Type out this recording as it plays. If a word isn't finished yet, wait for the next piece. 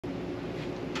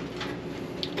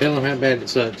Tell them how bad it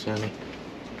sucks, honey.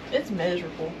 It's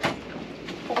miserable.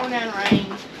 Pouring down rain.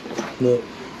 Look.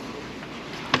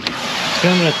 It's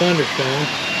coming a thunderstorm.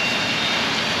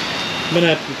 Been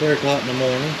up to 3 o'clock in the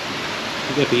morning.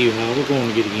 We got the U-Haul. We're going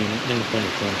to get a unit in the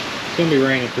thunderstorm. It's going to be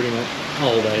raining pretty much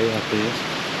all day like this.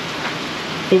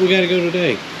 But we got to go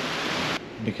today.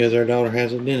 Because our daughter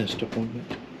has a dentist appointment.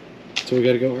 So we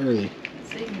got to go early.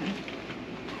 See you.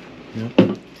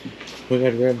 Yeah. We got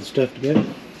to grab the stuff together.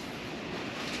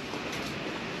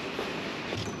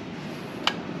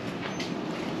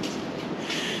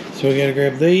 So we got to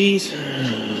grab these.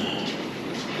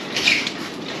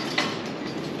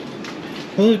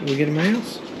 Oh, look, we get a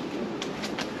mouse?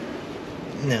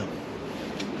 No.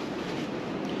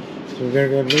 So we got to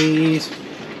grab these.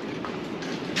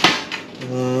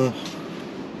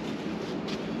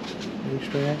 These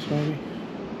straps maybe?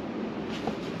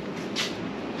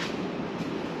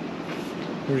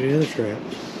 Where's the other strap?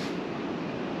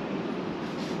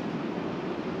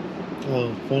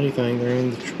 Oh, funny thing, they're in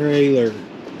the trailer.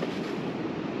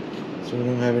 So we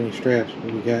don't have any straps,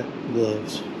 but we got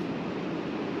gloves.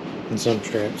 And some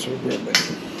straps, so we'll grab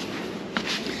that.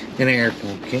 And an air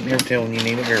pump. Can't never tell when you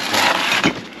need an air pump.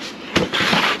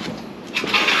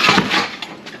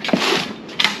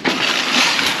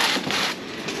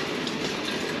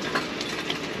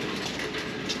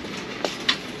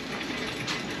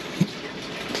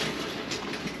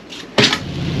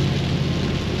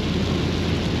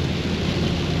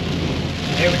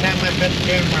 Every time I cut the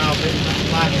camera off, it's not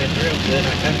like it real good. I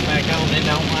cut it back on, it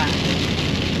don't like it.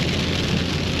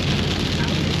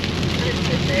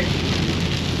 Sit there.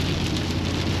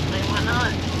 I mean, why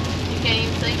not? You can't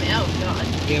even see me. Oh, God.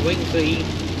 Yeah, we can see you.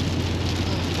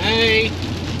 Hey!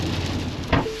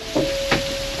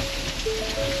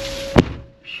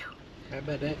 How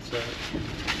about that suck?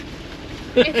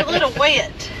 It's a little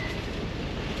wet.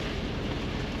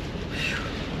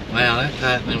 Wow, that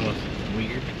tightening was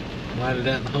weird. Lighted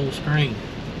out the whole screen.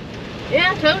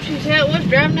 Yeah, I told you how it was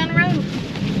driving down the road.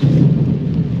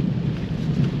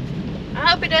 I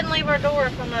hope he doesn't leave our door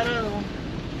up on that other one.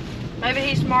 Maybe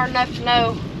he's smart enough to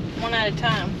know one at a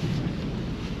time.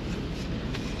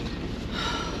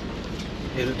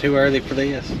 Is it too early for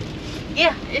this?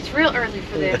 Yeah, it's real early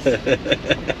for this.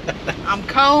 I'm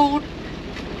cold,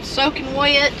 soaking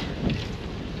wet.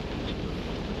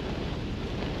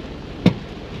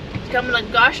 It's coming a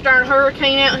gosh darn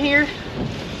hurricane out here.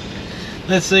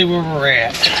 Let's see where we're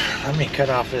at. Let me cut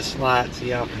off this light so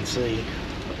y'all can see.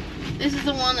 This is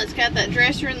the one that's got that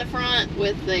dresser in the front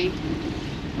with the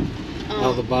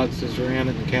all the boxes around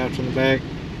it and the couch in the back.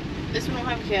 This one don't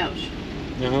have a couch.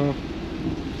 Uh-huh.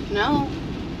 No,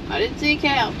 I didn't see a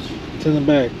couch. It's in the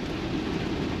back.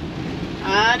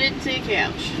 I didn't see a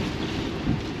couch.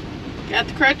 Got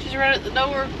the crutches right at the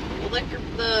door. The liquor,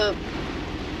 the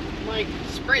like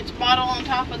spritz bottle on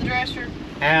top of the dresser.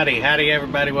 Howdy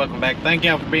everybody, welcome back. Thank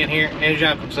y'all for being here. As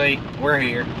y'all can see, we're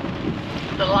here.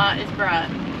 The light is bright.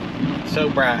 So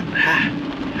bright.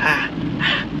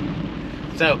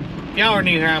 So, if y'all are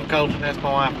new here, I'm Colton. That's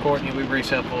my wife, Courtney. We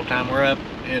resell full time. We're up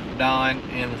at dawn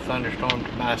in the thunderstorm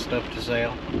to buy stuff to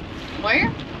sell.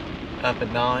 Where? Up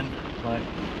at dawn, like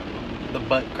the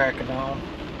butt crack of dawn.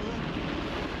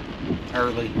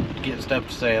 Early to get stuff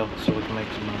to sell so we can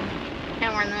make some money.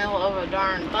 And we're in the middle of a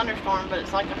darn thunderstorm, but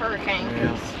it's like a hurricane.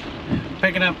 Yeah.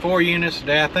 Picking up 4 units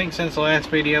today. I think since the last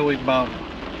video we bought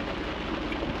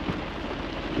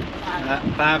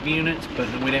 5 units, but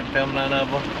we didn't film none of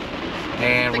them.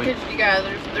 And because you guys,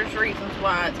 there's reasons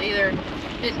why. It's either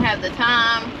didn't have the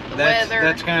time, the weather.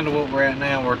 That's kind of what we're at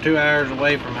now. We're 2 hours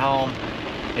away from home.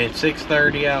 It's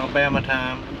 6:30 Alabama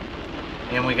time,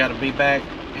 and we got to be back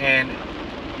and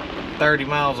 30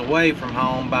 miles away from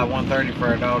home by 1:30 for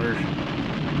our daughter's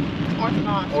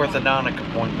orthodontic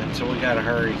appointment. So we got to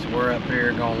hurry. So we're up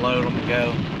here gonna load them and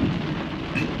go.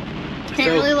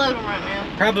 Can't really load them right now.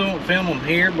 Probably won't film them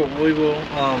here, but we will.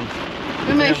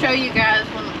 We may show you guys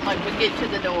when we get to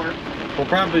the door. We'll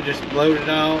probably just load it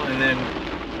all, and then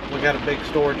we got a big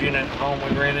storage unit at home we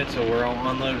rented, so we're all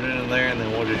unloading it in there, and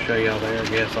then we'll just show y'all there. I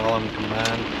guess all of them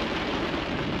combined.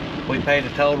 We paid a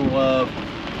total of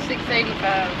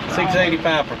 $685.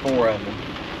 $685 for 4 of them.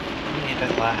 Let me hit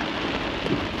that light.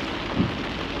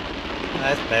 Oh,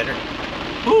 that's better.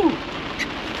 Woo!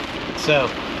 So,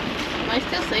 They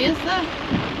still see us though.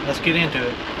 Let's get into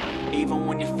it. Even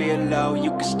when you feel low,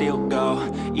 you can still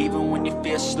go. Even when you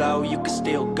feel slow, you can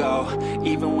still go.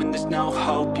 Even when there's no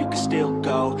hope, you can still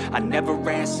go. I never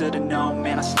answer to no,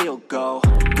 man, I still go.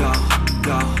 Go,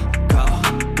 go, go,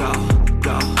 go,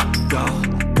 go, go,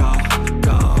 go,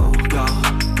 go,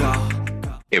 go,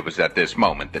 go. It was at this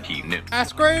moment that he knew. I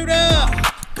screwed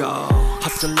up! Go.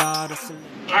 Hustle hard, hustle.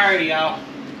 Alrighty, y'all.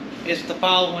 It's the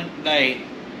following day,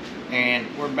 and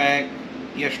we're back.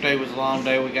 Yesterday was a long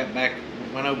day. We got back,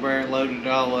 went over there, loaded it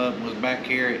all up, and was back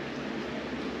here at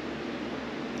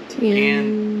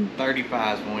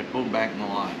 10:35 when we pulled back in the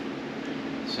lot.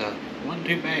 So, it wasn't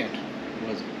too bad,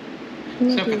 was it?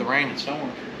 Except for the rain and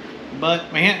storm.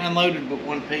 But we hadn't unloaded but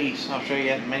one piece. I'll show you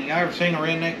that in a minute. Y'all ever seen a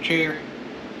redneck chair?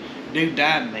 Dude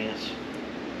died in this.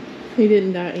 He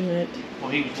didn't die in it.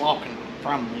 Well, he was walking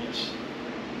from this.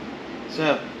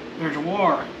 So, there's a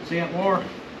wire. See that wire?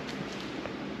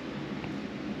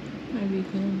 Maybe you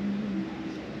can.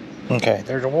 Okay,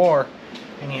 there's a wire.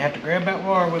 And you have to grab that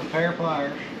wire with a pair of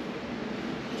pliers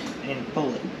and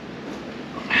pull it.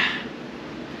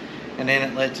 And then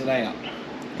it lets it out.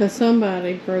 Because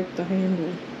somebody broke the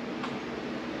handle.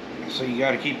 So you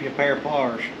got to keep your pair of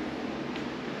pliers.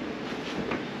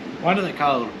 Why do they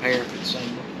call it a pair if it's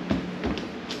single?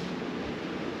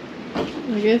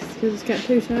 I guess because it's got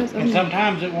two sides. And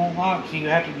sometimes it won't lock, so you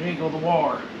have to jiggle the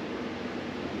wire.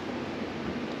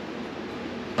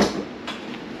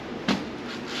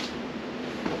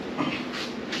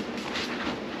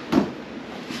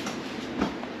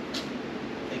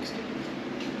 Fixed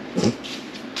it.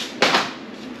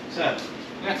 So,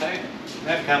 got that.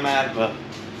 That come out of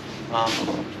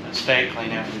a steak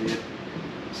clean out we did.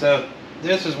 So,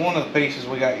 this is one of the pieces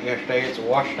we got yesterday. It's a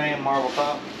washstand marble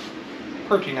top.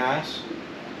 Pretty nice.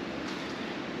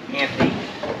 Antique.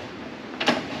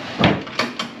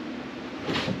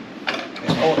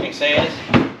 As Courtney says,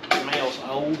 it smells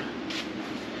old.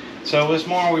 So this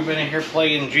morning we've been in here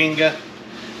playing Jenga,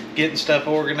 getting stuff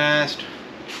organized.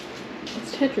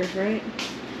 It's Tetris, right?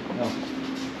 No.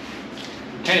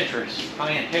 Tetris.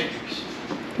 Playing Tetris.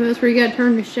 That's where you gotta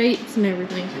turn the shapes and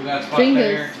everything. So we got a spot Jenga's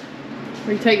there.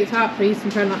 where you take the top piece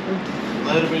and try not to.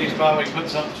 A little bitty spot we can put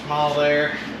something small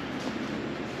there.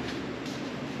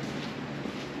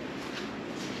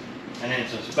 And then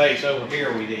some space over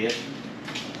here we did.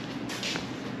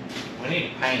 We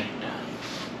need to paint.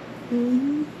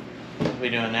 Mm-hmm. We'll be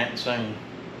doing that soon.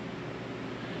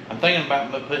 I'm thinking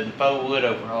about putting faux wood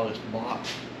over all this block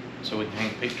so we can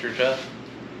hang pictures up.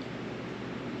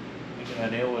 Good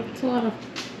idea, wouldn't it? It's a lot of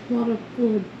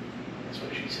wood. That's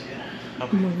what she said. Oh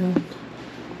Okay. my god.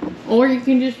 Or you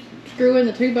can just screw in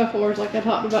the 2x4s like I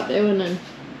talked about doing and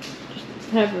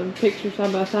just have the picture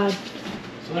side by side.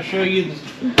 So I'll show you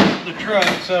the truck.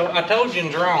 So I told you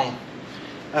it's wrong.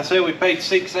 I said we paid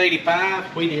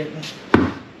 $685. We didn't.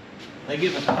 They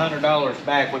give us $100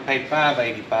 back. We paid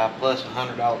 $585 plus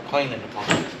 $100 cleaning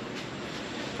deposit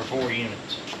for 4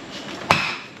 units.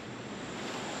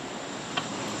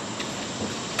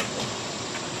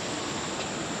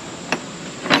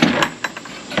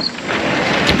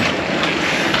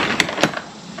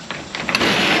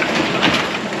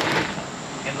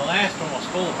 And the last one was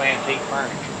full of antique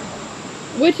furniture.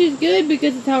 Which is good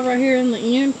because it's all right here in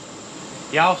the end.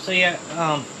 Y'all see that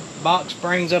box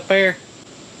springs up there?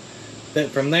 That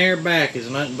from there back is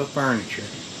nothing but furniture.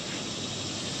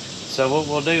 So what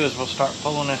we'll do is we'll start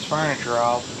pulling this furniture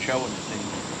off and showing it to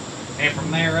you. And from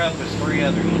there up is 3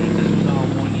 other units. This was all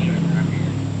 1 unit right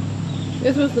here.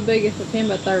 This was the biggest of 10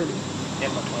 by 30. 10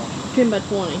 by 20. 10 by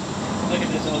 20. Look at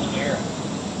this old arrow.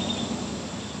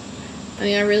 I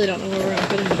mean, I really don't know where we're going to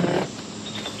put it in that.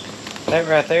 That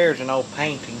right there is an old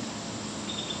painting.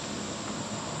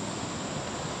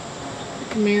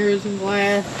 Mirrors and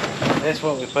glass. That's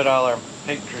what we put all our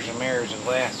pictures and mirrors and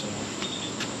glass in.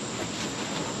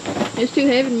 It's too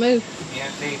heavy to move. Yeah,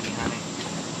 it's easy, honey.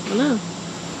 I know.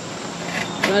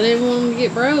 But I didn't want them to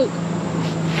get broke.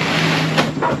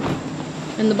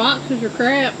 And the boxes are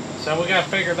crap. So we got to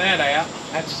figure that out.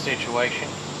 That's the situation.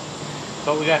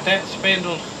 But we got that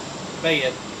spindled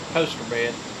bed, poster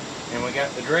bed, and we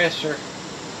got the dresser,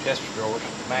 chest of drawers,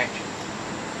 matching.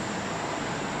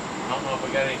 I don't know if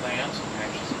we got anything else that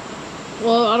matches.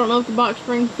 Well, I don't know if the box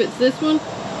spring fits this one.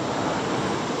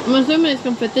 I'm assuming it's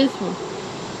going to fit this one.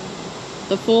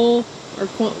 The full, or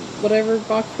whatever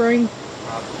box spring.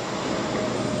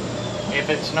 If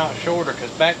it's not shorter,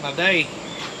 because back in the day,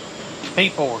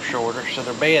 people were shorter, so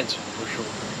their beds were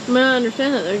shorter. I mean, I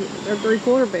understand that they're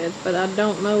 3/4 beds, but I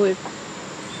don't know if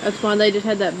that's why they just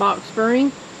had that box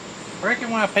spring. I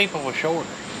reckon why people were shorter.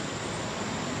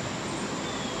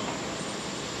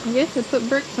 I guess they put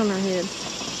bricks on their head.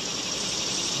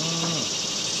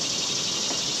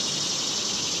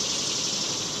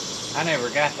 I never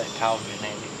got that tall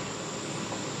genetic.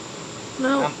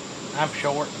 No. I'm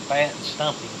short and fat and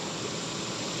stumpy.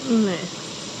 Nah.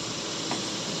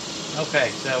 Okay,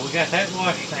 so we got that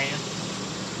washstand.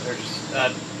 There's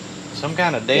some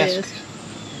kind of desk.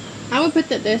 I would put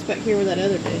that desk back here with that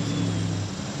other desk.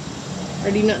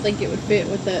 Or do you not think it would fit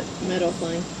with that metal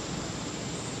thing?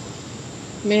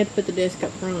 You may have to put the disc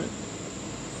up front.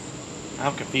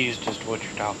 I'm confused as to what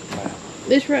you're talking about.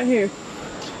 This right here.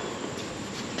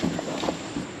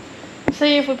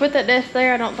 See, if we put that desk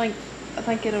there, I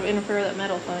think it'll interfere with that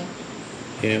metal thing.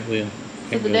 Yeah, it will.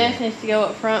 So the desk needs to go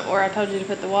up front where I told you to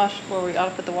put the where we ought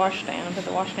to put the washstand, and put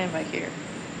the washstand back here.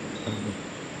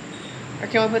 Or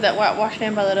can we put that white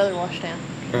washstand by that other washstand?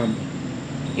 Probably.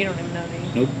 You don't even know, do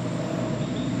you? Nope.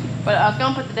 But I was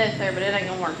gonna put the desk there, but it ain't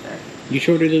gonna work there. You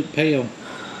sure do look pale.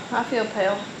 I feel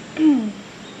pale.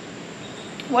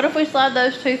 What if we slide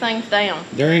those two things down?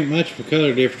 There ain't much of a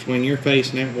color difference between your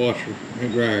face and that washer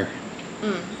and dryer.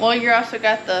 Well, you also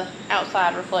got the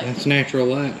outside reflecting. That's natural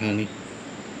light, honey.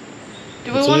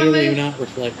 Do we It's want to literally move? not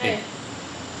reflecting. Hey,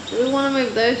 do we want to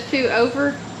move those two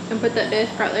over and put that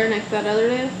desk right there next to that other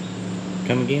desk?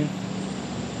 Come again?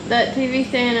 That TV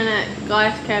stand and that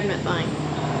glass cabinet thing.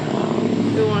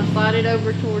 Do we want to slide it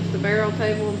over towards the barrel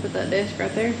table and put that desk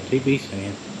right there? TV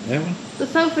stand. That one? The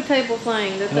sofa table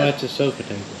thing. Oh, that's a sofa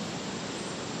table.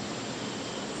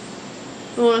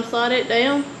 We want to slide it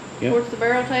down Yep. towards the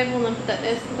barrel table and then put that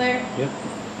desk there. Yep.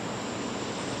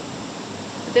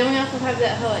 But then we also have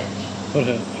that hutch. What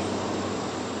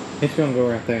hutch? It's gonna go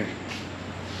right there.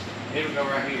 It'll go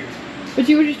right here. But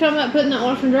you were just talking about putting that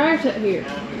washer and dryer set here.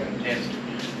 Now we got the desk.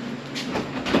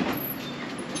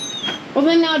 Well,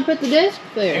 then I'd put the desk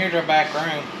there. Here's our back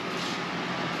room.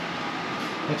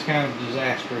 It's kind of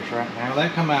disastrous right now.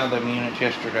 That come out of them units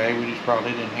yesterday. We just brought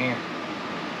it in here.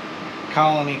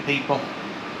 Colony people.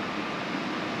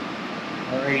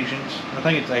 Or Asians. I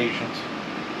think it's Asians.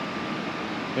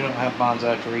 We don't have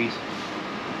bonsai trees.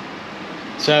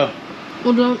 So.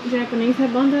 Well, don't Japanese have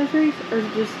bonsai trees? Or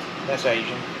just... That's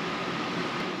Asian.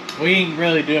 We ain't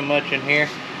really doing much in here.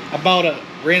 I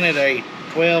rented a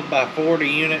 12 by 40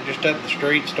 unit just up the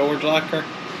street, storage locker.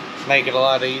 Make it a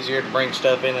lot easier to bring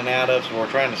stuff in and out of, so we're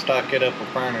trying to stock it up with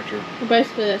furniture. Well,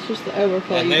 basically, that's just the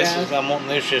overflow, And you this guys. is, I'm wanting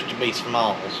this just to be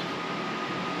smalls.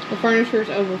 The furniture's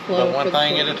overflow. But one for the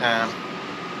thing at a storage. time.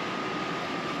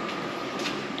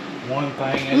 One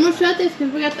thing at I'm a gonna time. shut this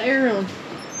because we got the air on.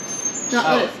 Not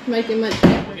that it's making much We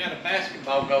difference. got a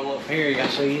basketball goal up here, y'all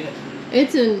see it?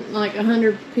 It's in like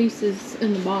 100 pieces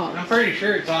in the box. I'm pretty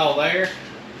sure it's all there.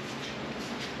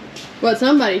 But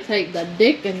somebody taped the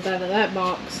dickens out of that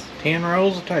box. 10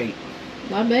 rolls of tape.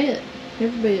 I bet.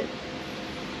 Every bit.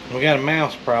 We got a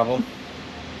mouse problem.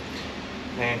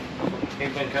 And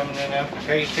he's been coming in out the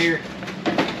case here.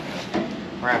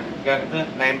 Right, we got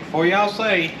it. Now before y'all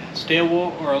say steel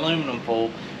wool or aluminum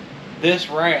foil, this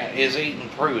rat is eating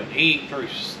through it. He eat through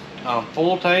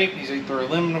full tape, he's eating through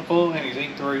aluminum foil, and he's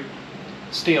eating through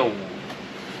steel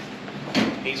wool.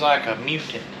 He's like a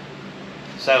mutant.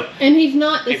 So, And he's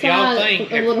not the if y'all size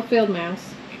think of a little field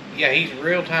mouse. yeah, he's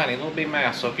real tiny, little bitty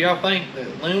mouse. So if y'all think that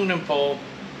aluminum foil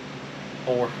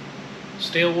or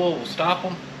steel wool will stop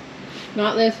him,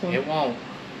 Not this one. it won't.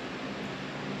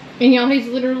 And y'all, he's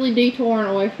literally detouring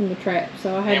away from the trap.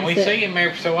 So I had And to we set. see him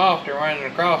every so often running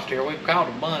across here. We've caught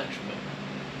a bunch, but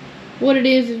What it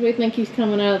is we think he's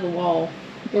coming out of the wall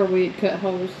where we had cut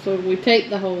holes. So we taped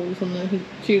the holes and then he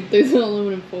chewed through the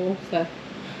aluminum foil. So.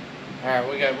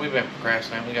 alright, we've been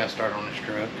procrastinating. We gotta start on this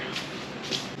truck.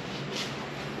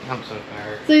 I'm so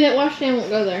tired. See, that washstand won't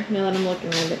go there now that I'm looking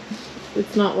at it.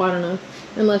 It's not wide enough.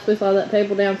 Unless we slide that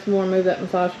table down some more and move that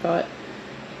massage cot.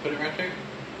 Put it right there.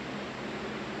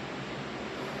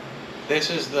 This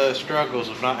is the struggles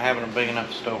of not having a big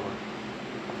enough store.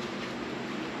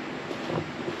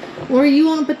 Or you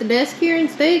want to put the desk here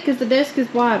instead? Because the desk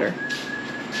is wider.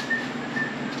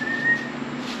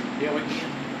 Yeah, we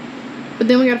can. But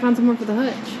then we gotta find somewhere for the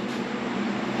hutch.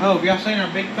 Oh, have y'all seen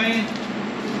our big fan?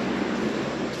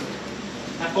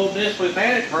 I pulled this, we've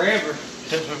had it forever.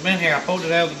 Since we've been here, I pulled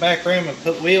it out of the back room and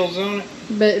put wheels on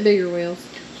it. Bigger wheels.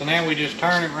 So now we just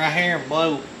turn it right here and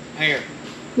blow air.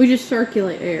 We just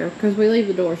circulate air because we leave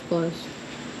the doors closed.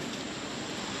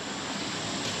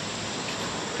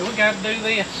 Do we gotta do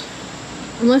this?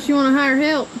 Unless you want to hire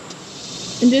help.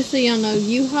 And just so y'all know,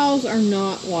 U-Hauls are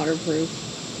not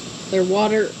waterproof. They're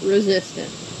water resistant.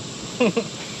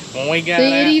 When we got See,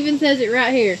 out, it even says it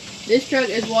right here. This truck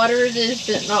is water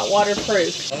resistant, not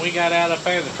waterproof. when we got out up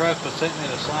there, the truck was sitting at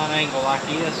a slight angle like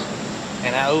this.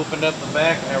 And I opened up the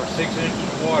back and there was 6 inches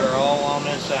of water all on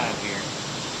this side here.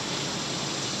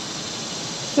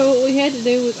 So what we had to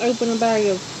do was open a bag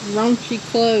of raunchy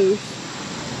clothes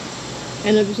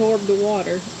and absorb the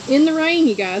water. In the rain,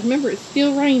 you guys. Remember, it's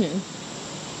still raining.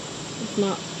 It's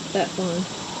not that fun.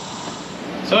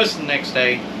 So it's the next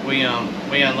day. We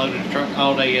unloaded the truck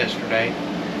all day yesterday.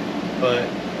 But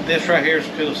this right here is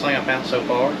the coolest thing I found so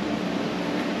far.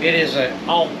 It is an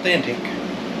authentic.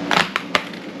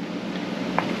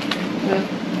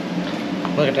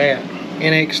 Look at that.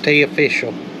 NXT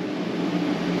official.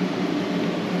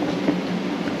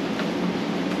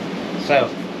 So,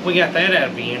 we got that out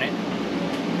of the unit.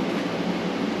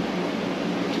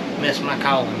 Missed my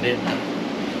calling, didn't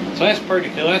I? So that's pretty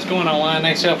cool. That's going online.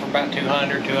 They sell for about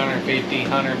 200, 250,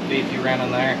 150 around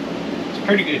in there. It's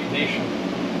pretty good condition.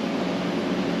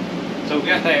 So we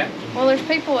got that. Well, there's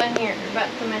people in here about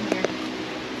to come in here.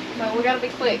 So we gotta be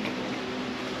quick.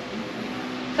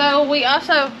 So we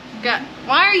also got,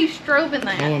 why are you strobing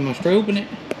that? Oh, am I strobing it?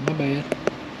 My bad.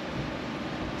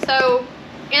 So,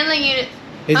 in the unit.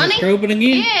 Is Honey? it strobing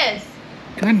again? Yes.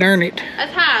 God darn it.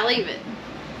 That's high, leave it.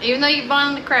 Even though you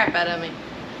bonded the crap out of me.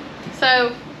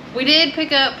 So, we did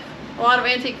pick up a lot of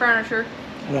antique furniture.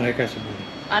 I don't think that's a money.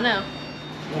 I know.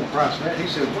 What price that? He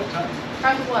said, what time?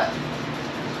 Price of what?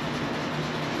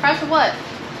 Price of what?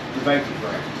 The baker's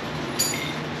rack.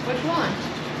 Which one?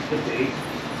 The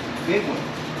big one.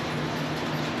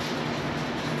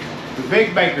 The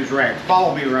big baker's rack.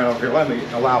 Follow me around over here.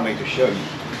 Allow me to show you.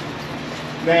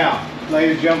 Now,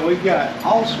 ladies and gentlemen, we've got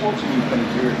all sorts of new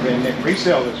things here at Redneck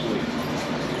Resale this week.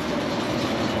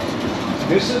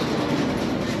 This is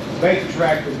the baker's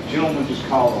rack that the gentleman just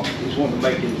called on. He's wanting to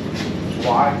make his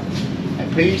wife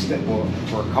a piece that will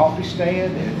for a coffee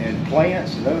stand and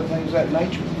plants and other things of that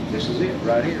nature. This is it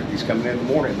right here. He's coming in the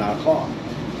morning at 9 o'clock.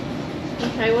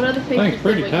 Okay, what other pictures? Thing's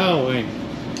pretty did we- tall, ain't it?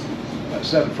 About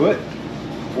 7 foot,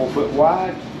 4 foot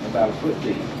wide, about a foot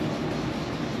deep.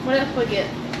 What else we get?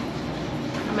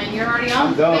 I mean, you're already on.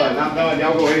 I'm done. I'm done.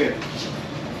 Y'all go ahead.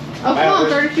 Oh, come on,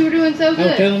 Curtis, you were doing so Oh,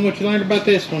 good. tell them what you learned about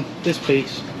this one, this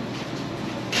piece.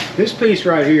 This piece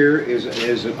right here is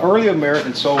an early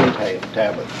American sewing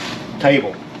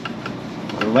table.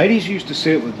 The ladies used to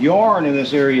sit with yarn in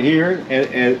this area here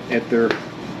at their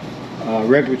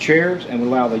regular chairs and would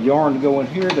allow the yarn to go in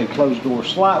here. They close the door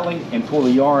slightly and pull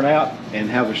the yarn out and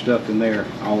have their stuff in there,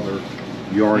 all their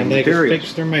yarn And they could materials.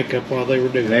 fix their makeup while they were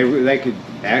doing it. They could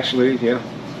actually, yeah,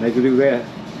 they could do that.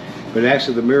 But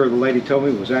actually the mirror the lady told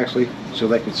me was actually so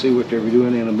they could see what they were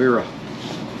doing in a mirror.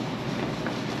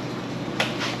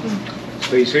 This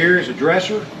piece here is a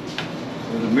dresser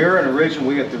with a mirror and original.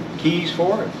 We got the keys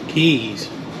for it. Keys.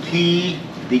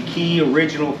 The key,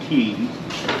 original key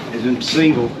is in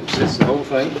single. It sits the whole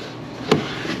thing.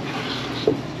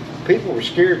 People were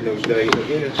scared in those days, I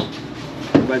guess.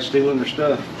 Everybody's stealing their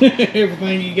stuff.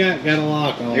 Everything you got a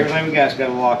lock on. Everything we got's got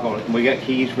a lock on it, and we got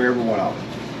keys for every one of them.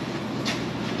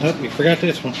 Oh, you forgot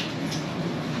this one.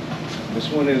 This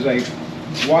one is a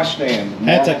washstand.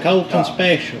 That's a marble Colton top.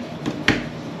 special.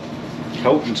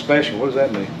 Colton special. What does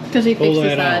that mean? Because he Pull fixed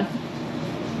the that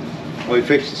side. out. Oh, he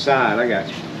fixed the side. I got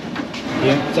you.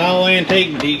 Yeah, it's all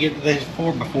antique until you get to this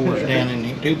 4x4s down in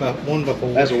here.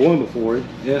 1x4. That's a one before it.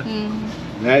 Yeah.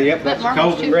 Mm-hmm. Now, yep, that's a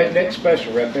marble's Colton too redneck big.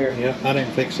 special right there. Yeah, I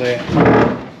didn't fix that.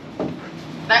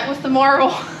 That was the marble.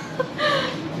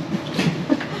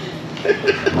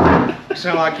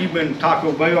 Sound like you've been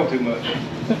Taco Bell too much.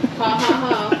 Ha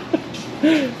ha ha.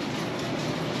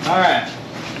 All right,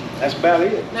 that's about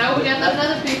it. Now we got those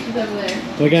other pieces over there.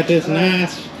 We got this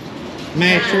nice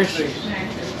mattress.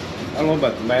 I don't know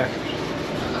about the mattress.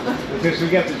 Because we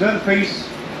got this other piece,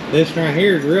 This right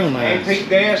here is real nice. antique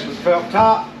desk with felt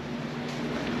top.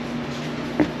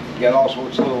 Got all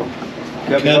sorts of little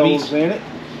cubby Cubbies. holes in it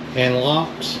And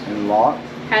locks. and lock.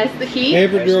 Has the key.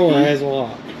 Every Has the drawer key. has a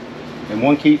lock. And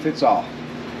one key fits all.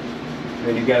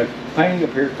 Then you got a painting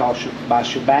up here called by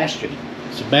Sebastian.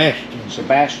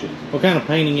 Sebastian. What kind of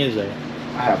painting is that?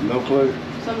 I have no clue.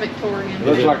 Some Victorian. It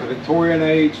looks like a Victorian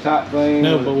age type thing.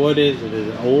 No, but what is it? Is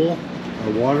it oil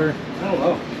or water? I don't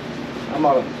know. I'm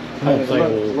not a. I'm gonna say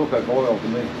oil. It looks like oil to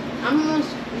me. I'm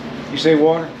almost. You say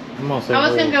water? I'm gonna say I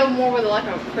was oil. gonna go more with like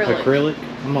acrylic. Acrylic?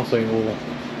 I'm gonna say oil.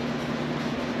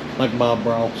 Like Bob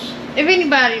Ross. If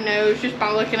anybody knows, just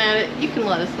by looking at it, you can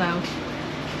let us know.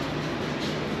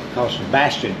 Called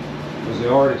Sebastian was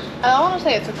the artist. I want to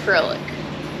say it's acrylic.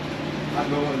 I'm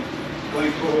going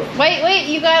clean toilet. Wait,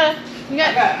 you got.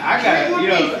 I got, three more you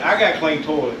know, pieces. I got clean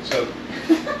toilet, so.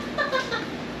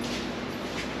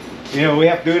 You know, we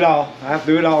have to do it all. I have to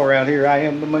do it all around here. I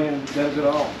am the man that does it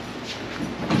all.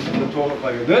 I'm the toilet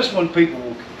cleaner. This one, people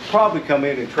will probably come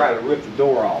in and try to rip the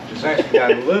door off. It's actually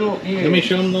got a little hinge. Let me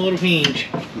show them the little hinge.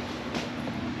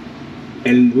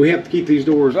 And we have to keep these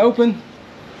doors open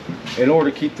in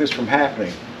order to keep this from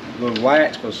happening. Little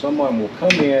latch, because someone will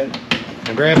come in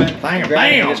And grab that thing and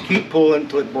grab it, and bam! just keep pulling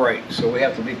until it breaks. So we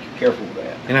have to be careful with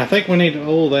that. And I think we need to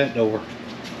oil that door.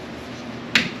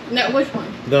 No, which one?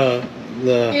 The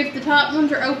If the top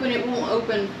ones are open, it won't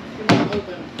open. It won't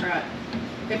open. Right.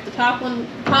 If the top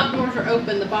doors are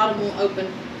open, the bottom won't open.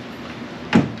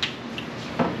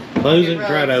 Close it and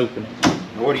try to open it.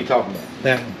 What are you talking about?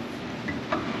 That one.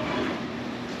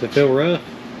 Does it feel rough?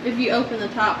 If you open the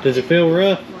top. Does it feel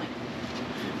rough?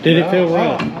 Did it feel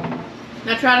rough?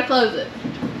 Now try to close it.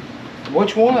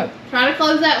 Which one? Try to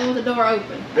close that one with the door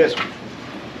open. This one.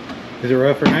 Is it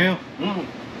rougher now? No.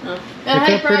 It I had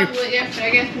felt problems pretty- with it yesterday, I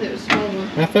guess because it was swollen.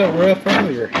 I felt rough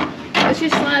earlier. It's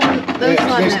just sliding. Those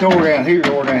sliding This out. door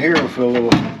down here will feel a little.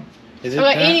 Is it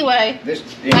But tight? anyway, This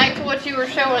back to what you were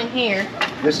showing here.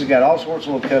 this has got all sorts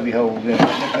of little cubby holes in it.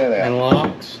 Check that And out.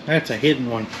 locks. That's a hidden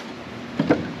one.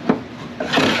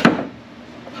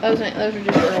 Those are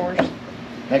just drawers.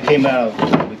 That came out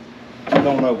of, I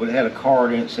don't know, but it had a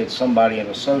card in it that said somebody in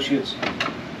Associates.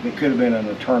 It could have been an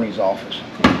attorney's office.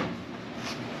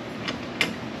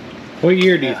 What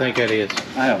year do you think that is?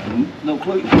 I have no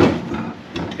clue.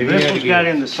 If you This had to one's got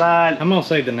guess. in the side I'm gonna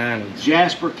say the 90s.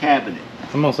 Jasper cabinet.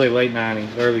 I'm gonna say late 90s,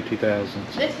 early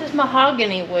 2000s. This is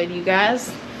mahogany wood, you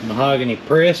guys. Mahogany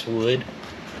press wood.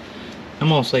 I'm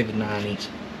gonna say the 90s.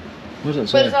 What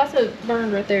does But it's also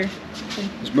burned right there.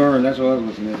 It's burned. That's what I was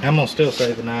looking at. I'm gonna still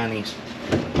say the 90s.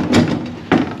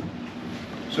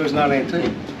 So it's not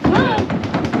antique. Oh,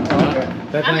 Okay.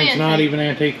 That I'm thing's not antique. even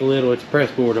antique a little. It's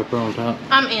press board up on top.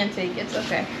 I'm antique. It's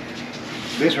okay.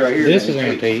 This right here. This is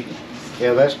antique.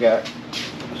 Yeah, that's got.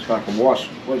 It's like a wash.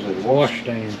 What is it? A Wash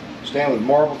stand. stand with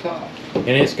marble top. And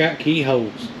it's got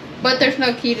keyholes. But there's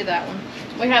no key to that one.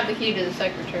 We have the key to the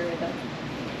secretary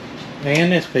though.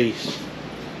 And this piece.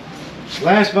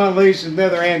 Last but not least,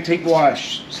 another antique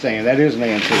wash stand. That is an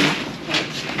antique.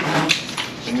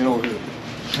 And then over here.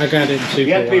 I got it in super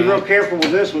You have to be real wide. careful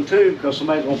with this one too, because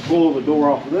somebody's gonna pull the door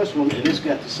off of this one, and it's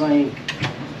got the same.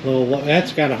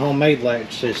 That's got a homemade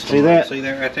latch system. See that? See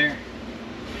that right there?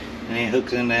 And it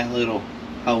hooks in that little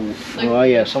hole. Oh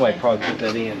yeah, somebody probably put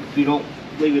that in. If you don't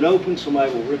leave it open,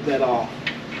 somebody will rip that off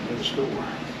in the store.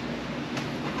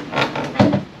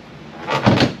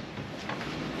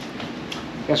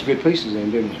 Got some good pieces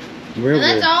in, didn't you? Real And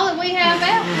that's good. all that we have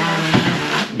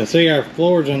out. But see, our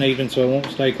floor's uneven, so it won't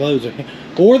stay closed.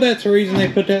 Or that's the reason they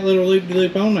put that little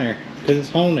loop-de-loop on there, because it's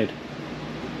haunted.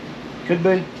 Could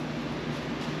be.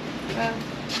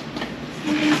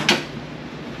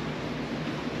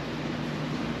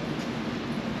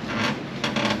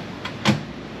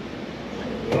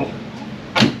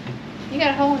 You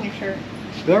got a hole in your shirt.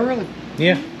 Do I really?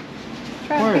 Yeah,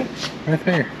 Try Where? it. right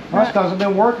there. That's because I've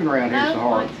been working around here so No,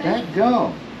 hard. like That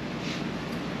gum.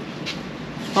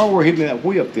 Oh, where he hit me that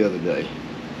whip the other day.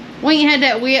 We ain't had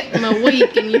that whip in a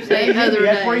week, and you say other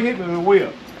That's where he day. hit me with a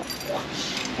whip.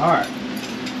 All right.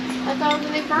 I thought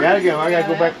they burned. Gotta go. I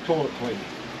gotta go back to toilet cleaning.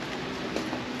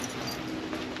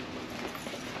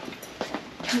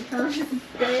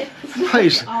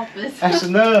 Please. Office. That's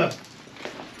enough.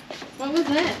 What was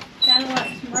that? Kind of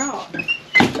like some rock.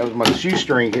 That was my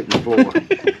shoestring hitting the floor.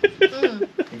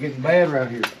 It's getting bad around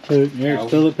here. There's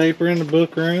toilet paper in the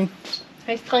book room.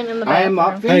 He's cleaning the I am bathroom.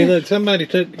 not Hey, finished. look, somebody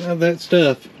took that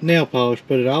stuff, nail polish,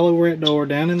 put it all over that door,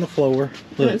 down in the floor.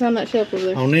 Look, It's on that shelf over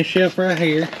there. on this shelf right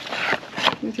here,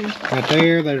 Mhm. right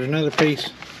there, there's another piece.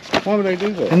 Why would they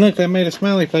do that? And look, they made a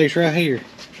smiley face right here.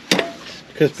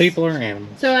 Because people are animals.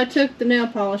 So I took the nail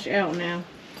polish out now.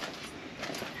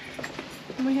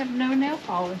 We have no nail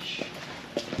polish.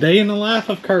 Day in the life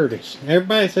of Curtis.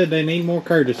 Everybody said they need more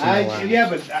Curtis in their life. Yeah,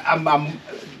 but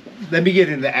let me get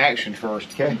into action first,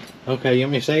 okay? Okay, you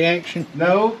want me to say action?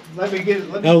 No, let me get.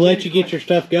 Let me Oh, let you get your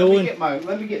stuff Let me going? get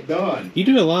let me get done. You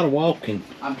do a lot of walking.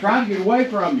 I'm trying to get away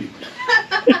from you.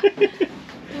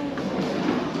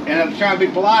 And I'm trying to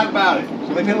be polite about it.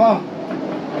 So leave me alone.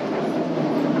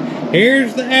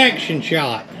 Here's the action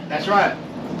shot. That's right.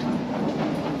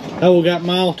 Oh, we got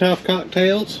Molotov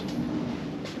cocktails.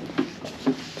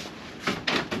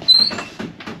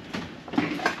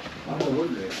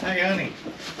 Hey, honey.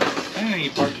 Honey,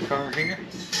 you parked your car here.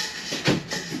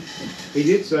 He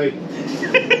did say,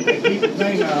 keep the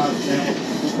thing out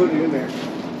now. Put it in there.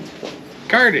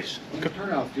 Curtis, Turn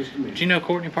it off just a did minute. you know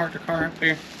Courtney parked her car up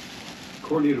there?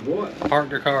 According to what?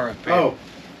 Parked her car up there. Oh,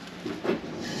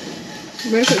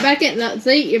 Better put it back in. No,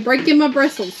 see, you're breaking my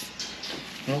bristles.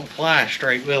 Won't fly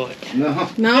straight, will it? no.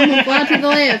 Now I'm gonna fly to the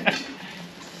left.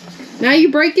 Now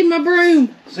you're breaking my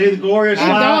broom. See the glorious Oh,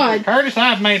 live? God. Curtis,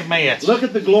 I've made a mess. Look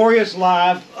at the glorious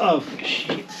live of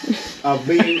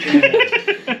being in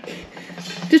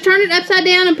Just turn it upside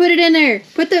down and put it in there.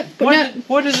 Put the.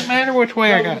 What does it matter which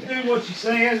way I got it? Do what she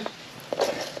says.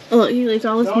 Look, he leaves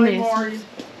all this Don't mess. ignore you.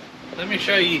 Let me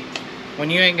show you when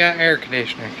you ain't got air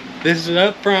conditioner. This is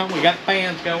up front. We got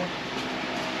fans going.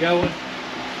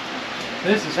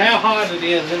 This is how hot it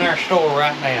is in our store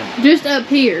right now. Just up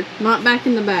here, not back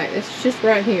in the back. It's just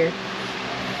right here.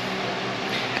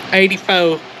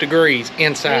 84 degrees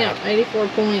inside. Yeah,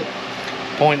 84.0.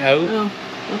 0.0. Oh,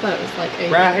 I thought it was like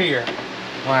 80. Right here.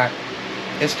 Right.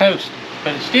 It's toasty.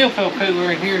 But it still feels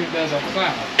cooler in here than it does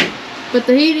outside. But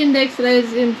the heat index today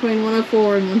is in between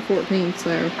 104 and 114,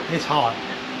 so. It's hot.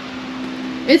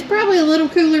 It's probably a little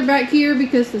cooler back here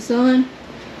because the sun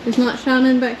is not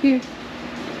shining back here.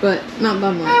 But not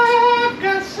by much. I've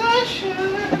got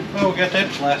sunshine. Oh, we got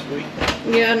that last week.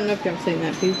 Yeah, I don't know if y'all seen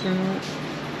that piece or not.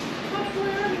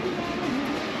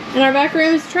 And our back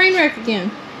room is a train wreck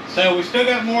again. So we still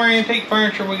got more antique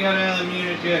furniture we got out of the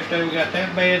unit yesterday. We got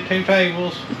that bed, 2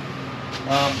 tables,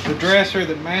 the dresser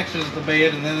that matches the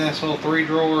bed, and then this little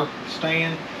 3-drawer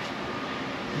stand,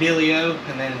 dealio,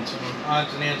 and then some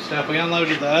odds and ends stuff. We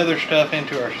unloaded the other stuff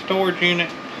into our storage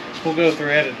unit. We'll go through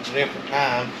it at a different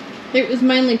time. It was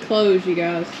mainly clothes, you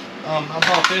guys. I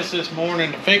bought this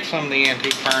morning to fix some of the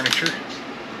antique furniture.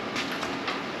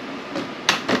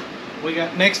 We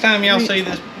got, next time y'all see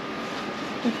this,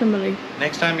 Somebody.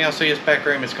 next time y'all see this back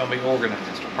room, it's gonna be organized,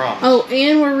 I promise. Oh,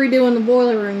 and we're redoing the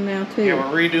boiler room now too. Yeah,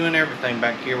 we're redoing everything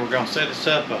back here. We're gonna set us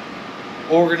up a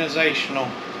organizational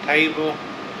table,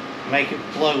 make it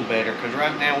flow better, because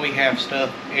right now we have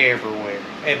stuff everywhere.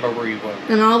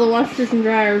 And all the washers and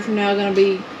dryers are now gonna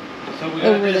be So we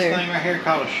got over this there. thing right here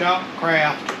called a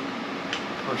Shopcraft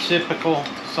reciprocal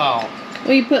saw.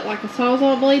 Well, you put like a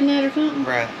sawzall blade in that or something?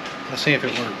 Right. Let's see if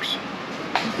it works.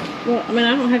 Well, I mean,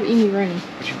 I don't have any room.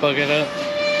 Would you plug it up?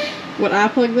 Would I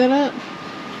plug that up?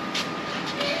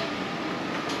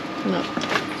 No.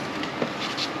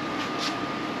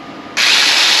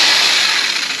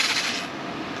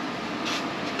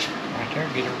 Right there,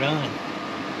 get her done.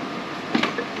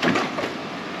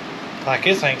 Like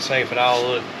this ain't safe at all.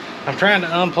 Look, I'm trying to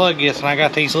unplug this and I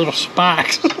got these little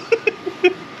spikes.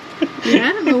 Yeah,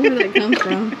 I don't know where that comes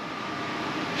from.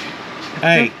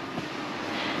 Hey,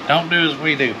 don't do as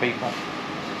we do, people.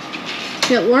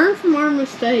 Yeah, learn from our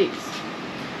mistakes.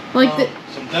 Like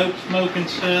Some dope smoking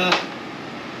stuff.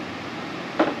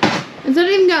 Has that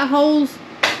even got holes?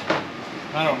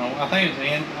 I don't know. I think it's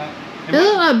in. They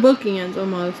look like bookends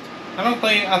almost. I don't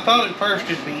think. I thought at first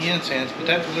it'd be incense, but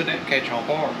that would not catch on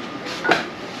fire.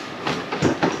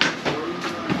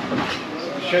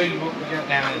 I'll show you what we got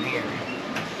down in here.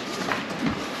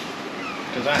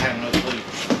 Because I have no clue.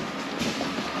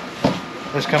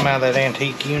 This come out of that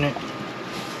antique unit.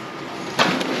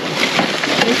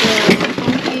 It's a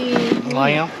funky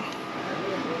Lamp.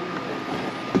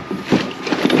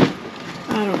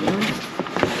 I don't know.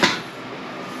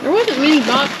 There wasn't many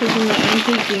boxes in the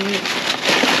antique unit.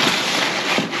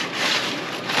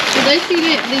 Did they see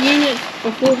the units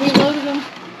before we loaded them?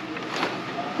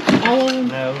 All of them?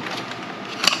 No.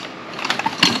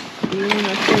 You want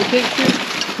to show a picture?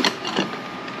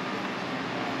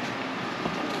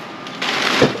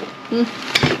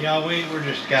 Y'all, we're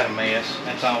just got a mess.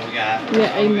 That's all we got. Yeah,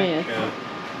 That's all a we got to mess. show.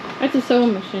 That's a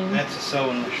sewing machine. That's a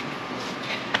sewing machine.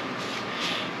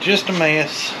 Just a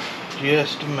mess.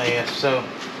 Just a mess. So,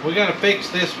 we got to fix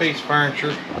this piece of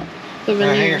furniture. The Right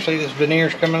veneer. here, see this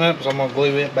veneer's coming up, so I'm gonna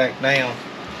glue it back down.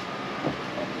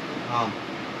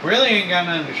 Really ain't got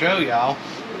nothing to show y'all.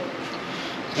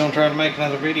 I was gonna try to make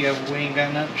another video, but we ain't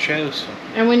got nothing to show. So,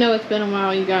 And we know it's been a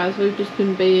while, you guys. We've just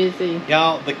been busy.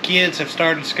 y'all, the kids have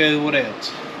started school. What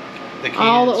else? The kids.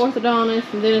 All the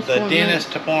orthodontists and dentist the appointments.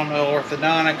 dentist appointment,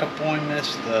 orthodontic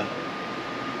appointments, the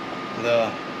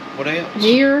what else?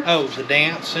 Here. Oh, the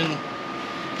dancing.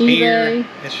 eBay. Here.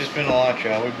 It's just been a lot,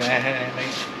 y'all. We've been having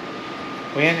it.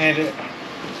 We ain't had it.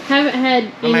 Haven't had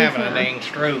I'm any having time. a dang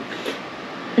stroke.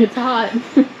 It's hot.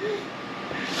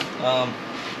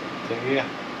 So yeah.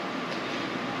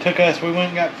 Took us, we went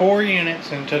and got 4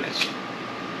 units and took us,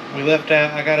 we left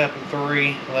out, I got up at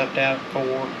 3, left out at 4.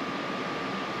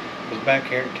 Was back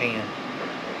here at 10.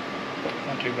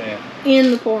 Not too bad.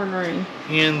 In the pouring rain.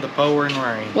 In the pouring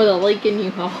rain. With a leak in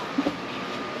U-Haul.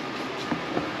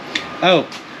 Oh,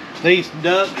 these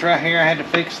ducks right here, I had to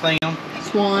fix them.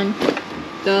 Swan.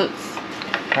 Ducks.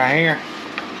 Right here.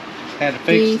 Had to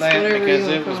fix Geese, that whatever you because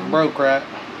wanna it was call 'em. broke right.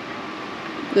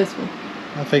 This one.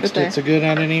 I fixed Right it so good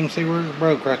I didn't even see where it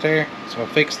broke right there. So I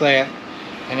fixed that.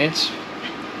 And it's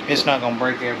not gonna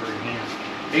break ever again.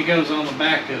 It goes on the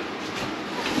back of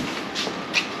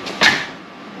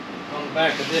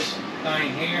this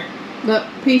thing here. The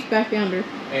piece back yonder.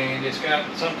 And it's got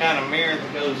some kind of mirror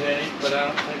that goes in it, but I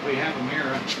don't think we have a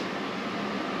mirror.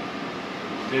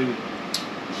 Do we?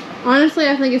 Honestly,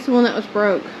 I think it's the one that was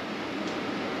broke.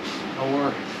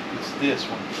 Or it's this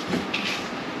one.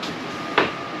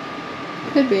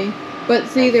 Could be. But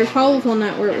see, there's holes on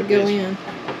that where it would go in.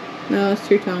 No, it's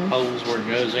too tall. Holes where it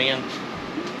goes in.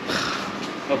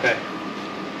 Okay.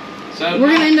 So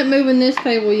We're gonna end up moving this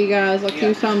table, you guys, like you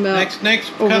was talking about. Next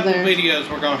couple there. videos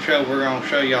we're gonna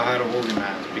show y'all how to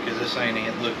organize, because this ain't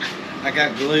it. Look, I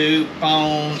got glue,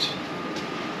 phones.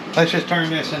 Let's just turn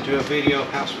this into a video of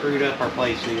how screwed up our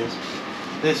place is.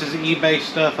 This is eBay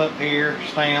stuff up here,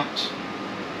 stamps.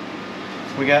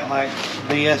 We got like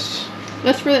this.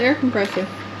 That's for the air compressor.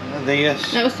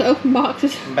 This. That was to open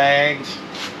boxes. Bags.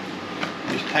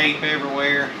 There's tape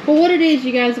everywhere. Well, what it is,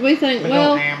 you guys, we think, Big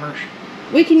well, old hammers.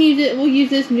 we can use it. We'll use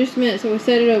this in just a minute, so we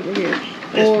set it over here.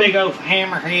 This Or, big old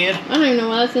hammer head. I don't even know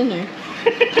why that's in there.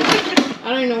 I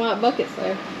don't even know why that bucket's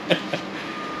there.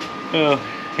 Oh,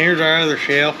 here's our other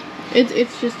shelf.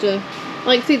 It's just a,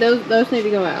 like, see, those need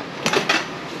to go out.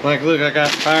 Like, look, I got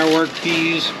firework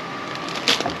keys.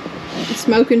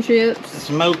 Smoking chips.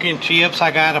 Smoking chips.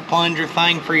 I got a plunger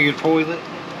thing for your toilet.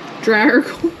 Dryer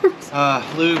cords.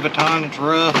 Louis Vuitton, it's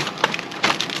rough.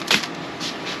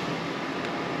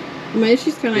 I mean, it's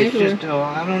just kind of It's everywhere. just,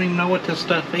 I don't even know what this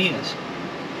stuff is.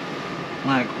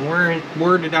 Like,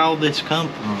 where did all this come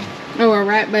from? Oh, a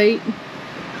rat bait.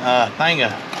 Thing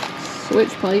of Switch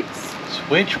plates.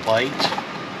 switch plates.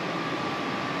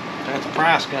 That's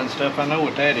price gun stuff. I know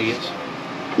what that is.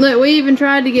 Look, we even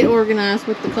tried to get organized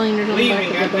with the cleaners on We the back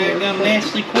even of got the that door. gun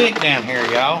Nestle Quick down here,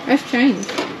 y'all. That's chains.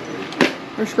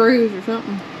 Or screws or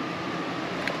something.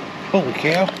 Holy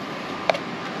cow.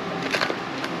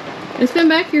 It's been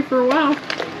back here for a while.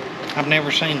 I've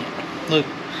never seen it. Look,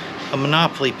 a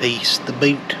Monopoly piece, the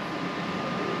boot.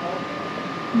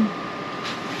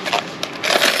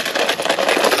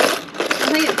 I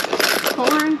think it's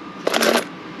corn.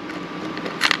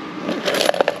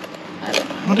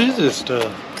 What is this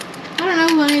stuff? I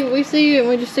don't know, honey. We see it and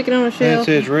we just stick it on a It shelf.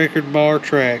 says record bar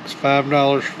tracks,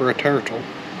 $5 for a turtle.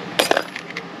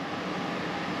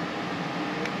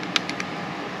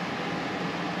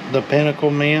 The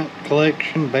Pinnacle Mint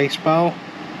Collection baseball.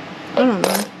 I don't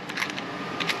know.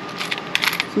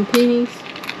 Some pennies.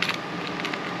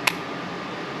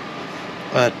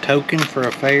 A token for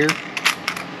a fair.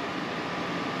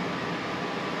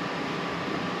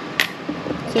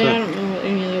 See, I don't know what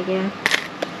any of those are.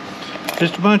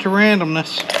 Just a bunch of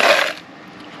randomness.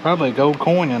 Probably a gold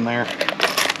coin in there.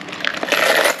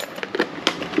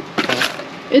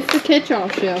 It's the catch-all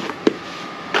shelf.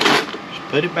 Just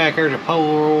put it back there to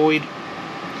Polaroid.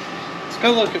 Let's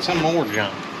go look at some more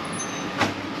junk.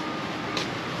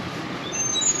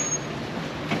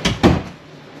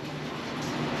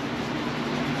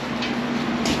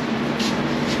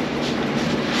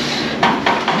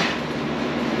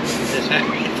 Just have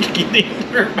to get in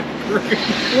there back room.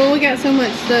 Well, we got so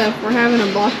much stuff. We're having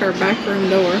to block our back room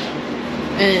door.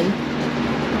 And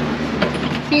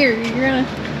here, you're gonna...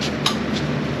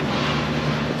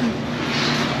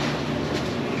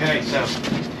 Okay, so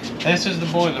this is the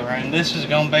boiler room. This is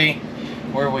gonna be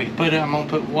where we put it. I'm gonna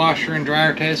put washer and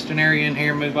dryer testing area in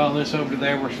here, move all this over to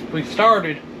there. We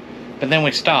started, but then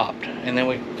we stopped, and then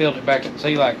we filled it back up.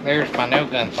 See, like, there's my nail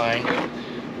gun thing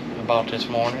I bought this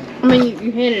morning. I mean,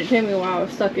 you handed it to me while I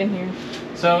was stuck in here.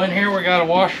 So in here we got a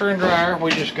washer and dryer. We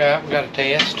got a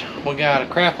test. We got a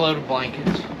crap load of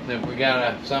blankets that we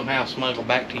gotta somehow smuggle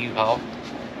back to U-Haul.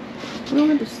 We don't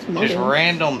have to smuggle. Just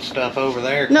random stuff over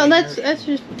there. No, cleaners. that's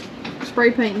just spray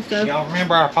paint and stuff. Y'all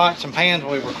remember our pots and pans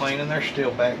we were cleaning? They're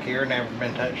still back here, never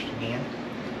been touched again.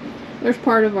 There's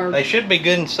part of our... They should be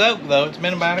good and soaked though. It's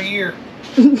been about a year.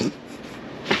 Oh,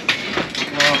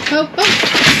 oh.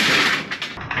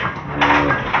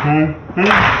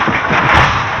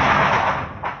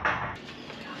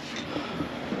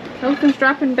 Something's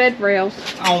dropping bed rails.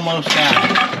 Almost got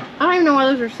it. I don't even know why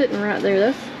those are sitting right there.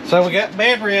 That's... So we got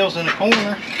bed rails in the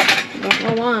corner. Don't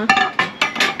know why.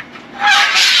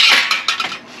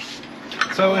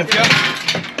 So if y'all...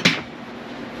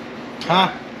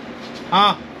 Huh?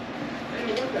 Huh?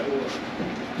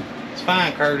 It's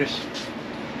fine, Curtis.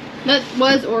 That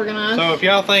was organized. So if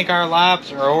y'all think our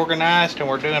lives are organized and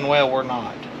we're doing well, we're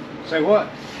not. Say what?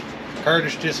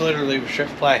 Curtis just literally was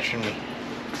flashing me.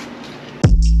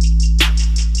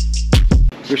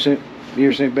 You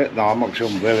ever seen belly? No, I'm gonna show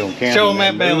them belly on camera. Show them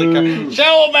that belly. Ooh.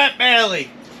 Show them that belly.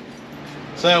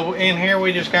 So in here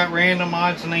we just got random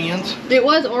odds and ends. It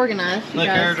was organized, you Look,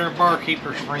 guys. there's our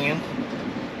barkeeper's friend.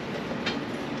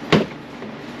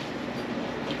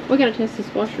 We gotta test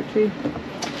this washer too.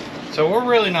 So we're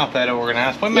really not that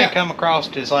organized. We may Yeah. come across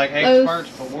as like experts,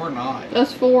 but we're not.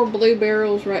 Those 4 blue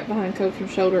barrels right behind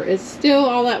Coach's shoulder is still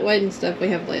all that wedding stuff we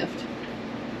have left.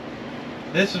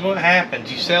 This is what happens.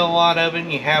 You sell a lot of it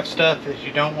and you have stuff that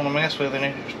you don't want to mess with and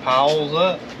it just piles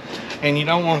up. And you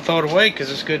don't want to throw it away because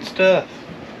it's good stuff.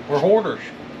 We're hoarders.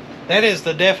 That is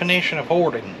the definition of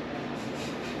hoarding.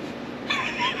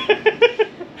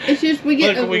 It's just we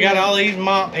get. Look, we got all these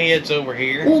mop heads over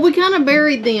here. Well, we kind of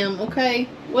buried them, okay,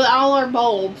 with all our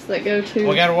bulbs that go to.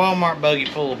 We got a Walmart buggy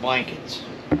full of blankets.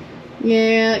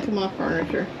 Yeah, that come off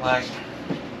furniture. Like,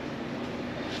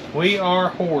 we are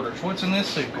hoarders. What's in this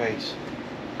suitcase?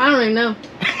 I don't even know.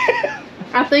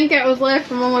 I think that was left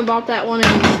from when we bought that one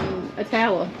in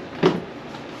Atala.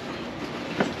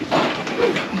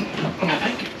 I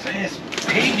think it says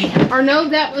heavy. Or no,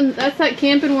 that's that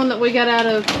camping one that we got out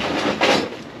of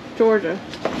Georgia.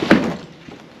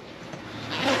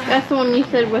 That's the one you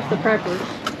said with the preppers.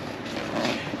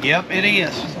 Yep, it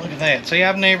is. Look at that. See,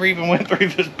 I've never even went through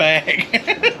this bag.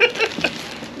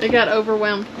 It got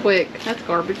overwhelmed quick. That's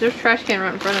garbage. There's a trash can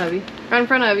right in front of you. Right in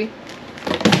front of you.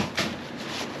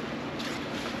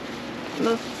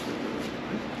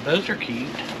 Those are cute.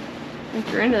 If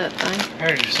you're into that thing.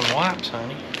 There's just some wipes,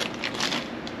 honey.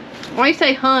 Why you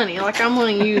say honey? Like I'm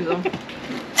gonna use them.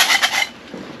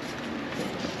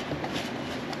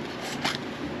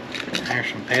 There's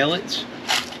some pellets.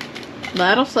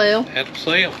 That'll sell. That'll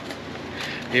sell.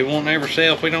 It won't ever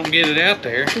sell if we don't get it out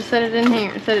there. Just set it in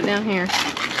here. Set it down here.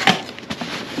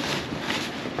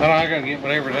 Oh, I gotta get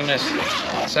whatever's in this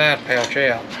side pouch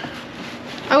out.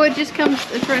 Oh, it just comes.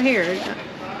 It's right here.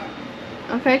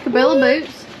 Okay, Cabela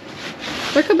boots.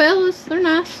 They're Cabela's. They're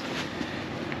nice.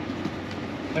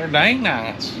 They're dang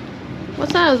nice. What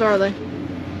size are they?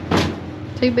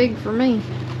 Too big for me.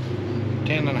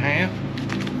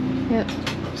 10.5. Yep.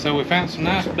 So we found some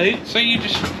nice boots. So you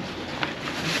just...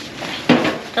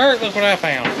 Kurt, look what I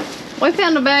found. We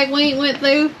found a bag we ain't went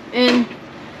through in,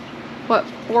 what,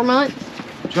 4 months?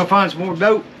 Did y'all find some more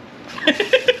dope?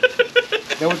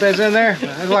 That what that's in there?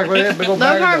 That's like that big old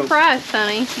Those bag aren't of dope. priced,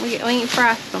 honey. We ain't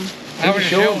priced them. I was just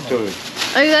Show them showing to them.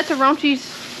 us. Oh, that's a Raunchy's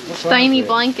What size stainy is that?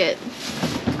 blanket.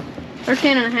 They're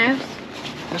 10.5.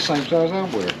 That's the same size I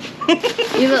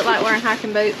wear. You look like wearing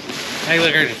hiking boots. Hey,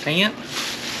 look, there's a tent.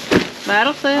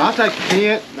 That'll sell. I'll take the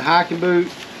tent, the hiking boot.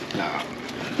 No.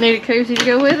 Need a koozie to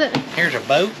go with it? Here's a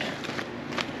boat.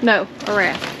 No, a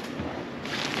raft.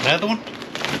 Another one.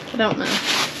 I don't know.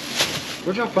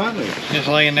 Where'd y'all find this? Just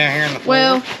laying down here in the floor.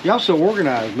 Well, Y'all so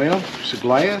organized, man. So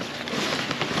glad.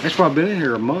 That's probably been in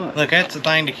here a month. Look, that's the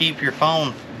thing to keep your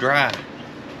phone dry.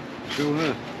 Sure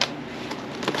enough.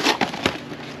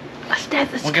 a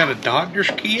stethoscope. We got a doctor's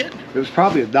kit. It was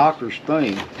probably a doctor's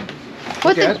thing.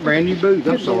 What Okay, the- that's brand new boots.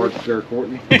 I'm Good sorry, Lord. there,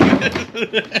 Courtney.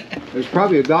 It was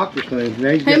probably a doctor's thing. Now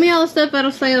he's Hand got- me all the stuff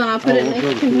that'll sell and I'll put it in we'll this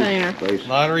throw the container. place.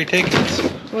 Lottery tickets.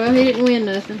 Well, he didn't win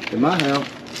nothing. In my house.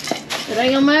 It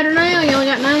ain't gonna matter now. You only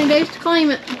got 90 days to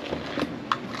claim it.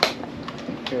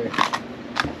 Okay.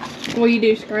 Well, you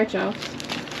do scratch off.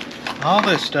 All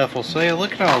this stuff will sell.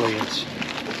 Look at all this.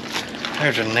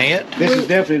 There's a net. This is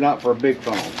definitely not for a big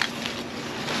phone.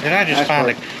 Did I just That's find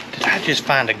a? perfect. Did I just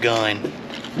find a gun?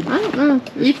 I don't know.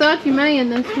 You thought you may in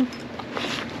this one.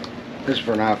 This is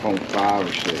for an iPhone 5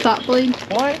 or 6. Stop bleed.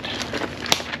 What?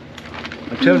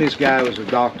 I'm telling this guy was a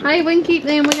doctor. Hey, we can keep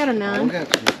them. We got a we 9. got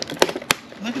some,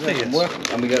 Look we at got some this. weapons.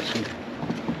 I mean, we got some.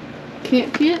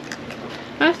 Camp kit.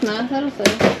 That's nice. That'll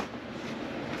sell.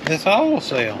 This all will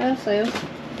sell. That'll sell.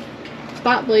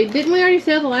 Spot bleed. Didn't we already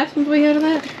sell the last ones we had of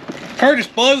that? Curtis,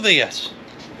 blow this.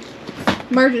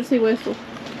 Emergency whistle.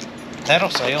 That'll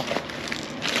sell.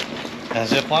 A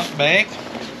Ziploc bag.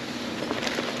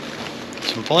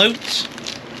 Some floats.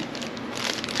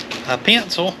 A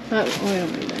pencil. Oh, we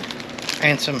don't need that.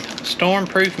 And some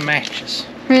storm-proof matches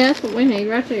Hey, that's what we need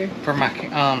right there. for my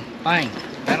thing.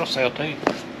 That'll sell too.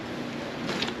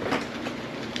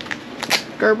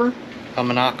 Gerber. A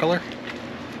monocular.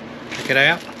 Check it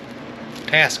out.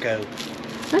 Tasco.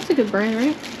 That's a good brand,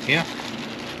 right? Yeah.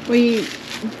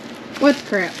 What the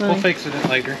crap, We'll honey? fix it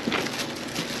later.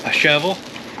 A shovel.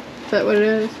 Is that what it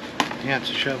is? Yeah, it's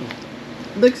a shovel.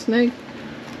 Looks new.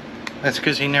 That's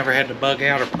because he never had to bug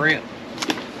out or prep.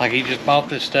 Like, he just bought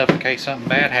this stuff in case something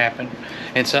bad happened.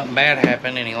 And something bad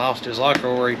happened and he lost his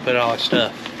locker where he put all his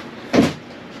stuff.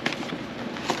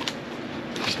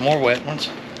 Some more wet ones.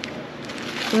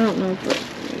 I don't know if that's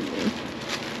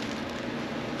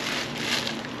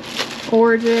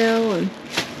Oragel and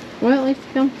well, at least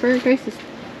it comes for in case his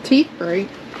teeth break.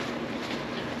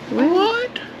 Well,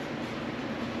 What?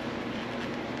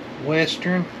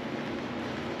 Western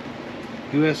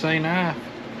USA knife.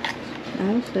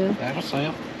 that'll sell. That'll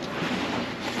sell.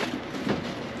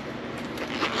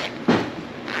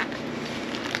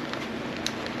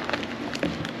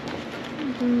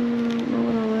 I don't know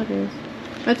what all that is.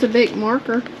 That's a big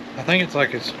marker. I think it's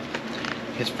like his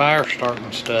fire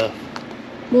starting stuff.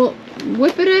 Well,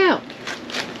 Whip it out.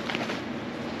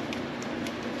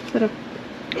 But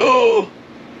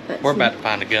we're about to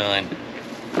find a gun.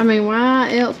 I mean,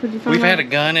 why else would you find We've had a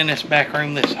gun in this back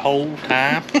room this whole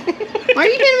time. Why are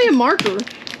you giving me a marker?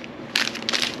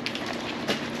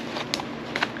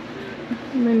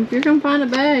 I mean, if you're gonna find a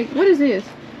bag, what is this?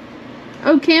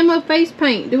 Oh, camo face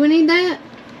paint. Do we need that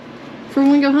for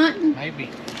when we go hunting? Maybe.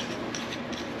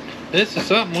 This is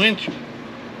something winch.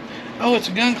 Oh, it's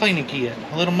a gun cleaning kit.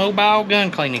 A little mobile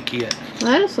gun cleaning kit.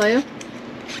 That'll sell.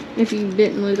 If you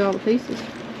didn't lose all the pieces.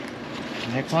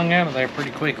 And they flung out of there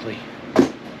pretty quickly.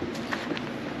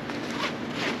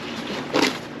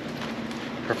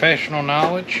 Professional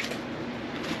knowledge.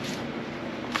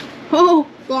 Oh,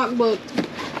 Glock book.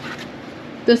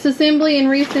 Disassembly and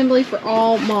reassembly for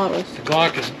all models. The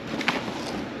Glock is...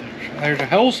 There's a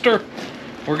holster.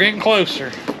 We're getting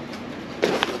closer.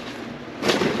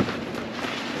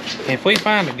 If we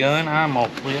find a gun, I'm gonna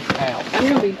flip out. I'm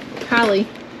gonna be highly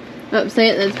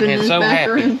upset that it's been in this back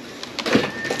room.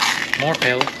 More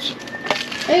pellets.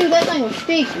 Ooh, that thing was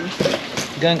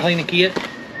sticky. Gun cleaning kit.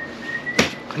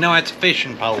 No, that's a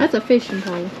fishing pole. That's a fishing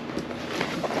pole.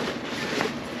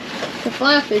 It's a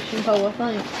fly fishing pole, I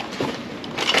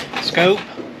think. Scope.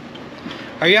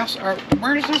 Are y'all...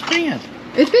 Where's this been?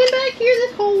 It's been back here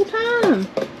this whole time.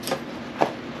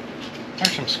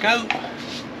 There's some scope.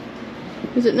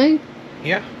 Is it new?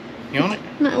 Yeah. You want it?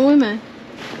 No, we may.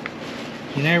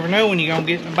 You never know when you're gonna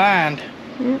get in a bind.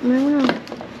 Yeah, never know.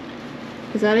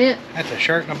 Is that it? That's a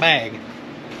shirt and a bag.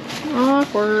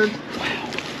 Awkward. Wow.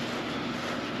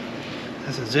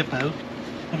 That's a Zippo.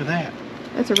 Look at that.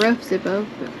 That's a rough Zippo.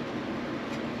 But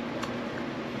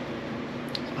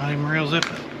It's not even real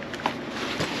Zippo.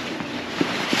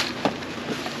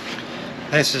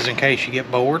 This is in case you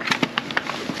get bored.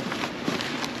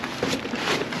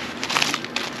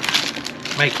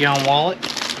 Make your own wallet.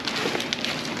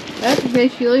 that's in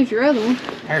case you lose your other one.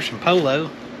 There's some polo.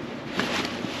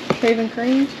 Shaving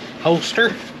cream.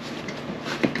 Holster.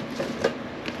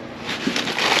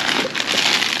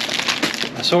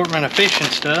 Assortment of fishing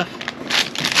stuff.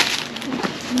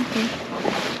 Okay.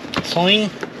 Sling.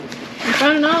 You're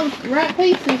finding all the right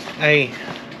pieces. A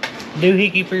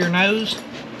doohickey for your nose.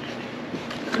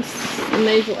 A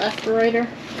nasal aspirator.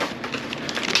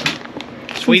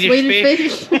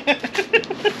 Swedish fish.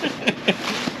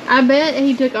 I bet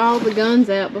he took all the guns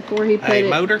out before he put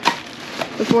motor.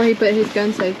 Before he put his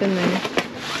gun safe in there.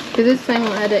 Cause it's the same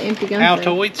one that had that empty gun safe.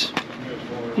 Altoids.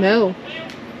 No.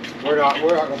 We're not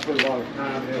gonna put a lot of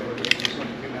time into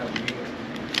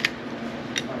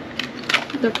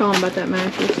it. They're calling about that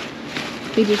mattress.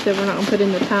 He just said we're not gonna put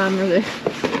in the timer there.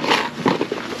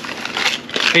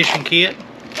 Fishing kit.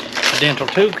 A dental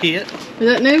tube kit. Is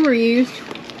that new or used?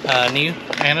 New.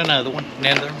 And another one.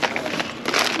 Another.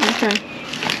 Okay.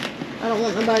 I don't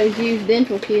want nobody's used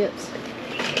dental kits.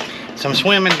 Some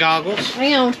swimming goggles.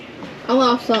 Hang on. I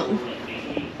lost something.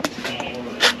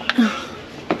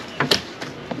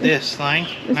 This thing.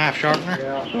 Knife sharpener.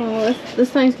 Oh,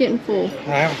 this thing's getting full.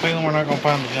 I have a feeling we're not going to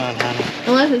find the gun, honey.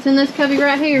 Unless it's in this cubby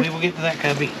right here. We will get to that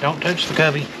cubby. Don't touch the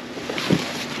cubby.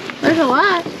 There's a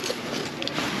light.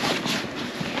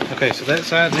 Okay, so that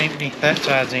side's empty. That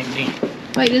side's empty.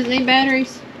 Wait, does it need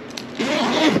batteries?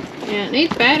 Yeah, it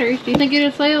needs batteries. Do you think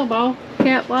it'll sell, ball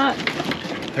cap light?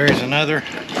 There is another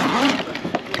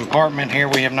compartment here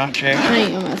we have not checked. I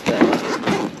ain't gonna mess that up.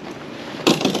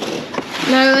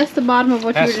 No, that's the bottom of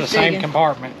what you were That's just the same digging.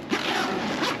 compartment.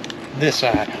 This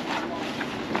side.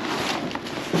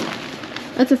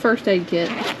 That's a first aid kit.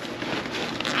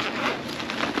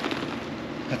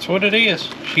 That's what it is.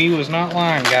 She was not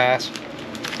lying, guys.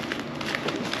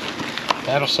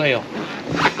 That'll sell.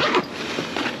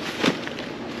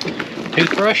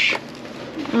 Toothbrush.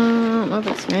 I don't know if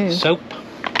it's new. Soap.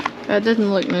 That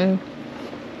doesn't look new.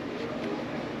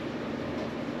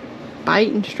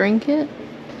 Bite and string kit?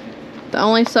 The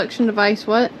only suction device,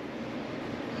 what?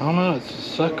 I don't know, it's a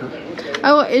sucker.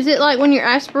 Oh, is it like when you're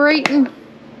aspirating?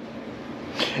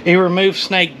 It removes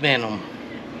snake venom.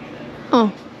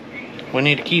 Oh. We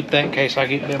need to keep that in case I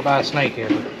get bit by a snake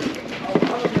ever.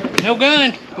 No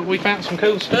gun, but we found some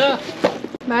cool stuff.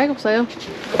 Bag will sell.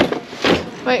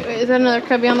 Wait, is that another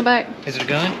cubby on the back? Is it a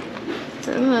gun? I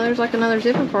don't know, there's like another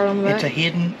zipper part on the back. It's a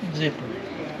hidden zipper.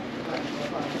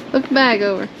 Look the bag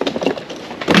over.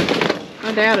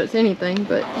 I doubt it's anything,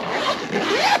 but...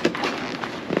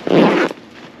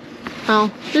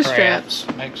 Oh, just straps.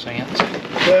 Makes sense.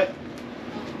 But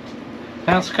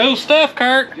Found some cool stuff,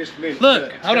 Kurt. just a minute.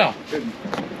 Look, hold on.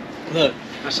 Look,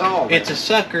 I saw that. it's a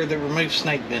sucker that removes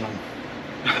snake venom.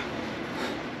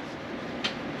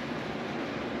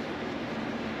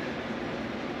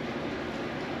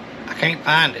 I can't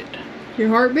find it. Your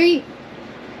heartbeat?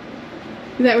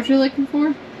 Is that what you're looking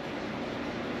for?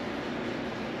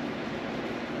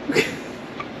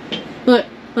 Look,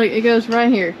 it goes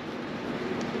right here.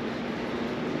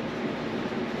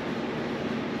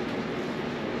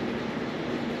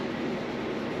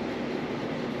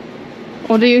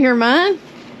 Well, do you hear mine?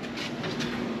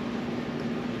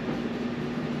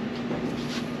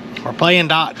 We're playing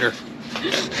doctor.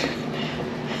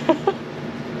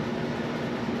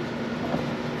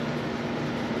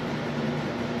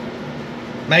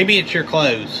 Maybe it's your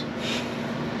clothes.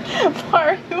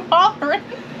 Why are you hollering?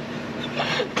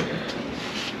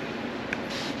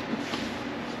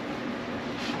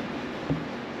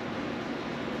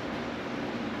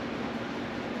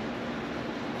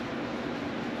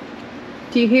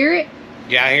 Do you hear it?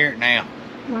 Yeah, I hear it now.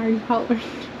 Why are you hollering?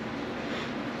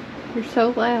 You're so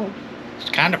loud. It's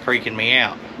kind of freaking me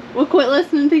out. Well, quit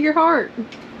listening to your heart.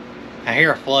 I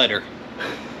hear a flutter.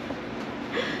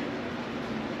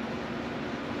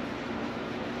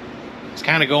 It's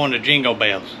kind of going to Jingle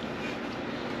Bells.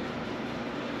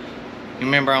 You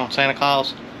remember on Santa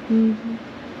Claus? Mm-hmm.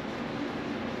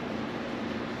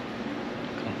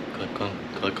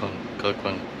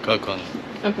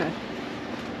 Okay.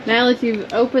 Now that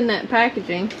you've opened that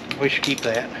packaging. We should keep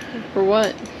that. For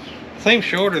what? Seems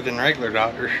shorter than regular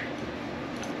doctors.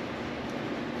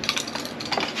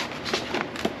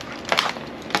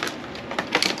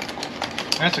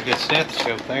 That's a good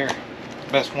stethoscope there.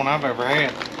 Best one I've ever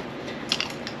had.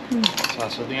 So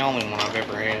that's the only one I've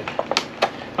ever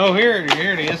had. Oh, here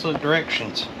it is. Look,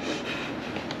 directions.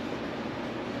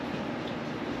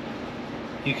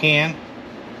 You can.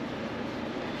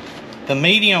 The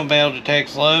medium bell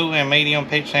detects low and medium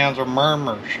pitch sounds or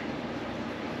murmurs.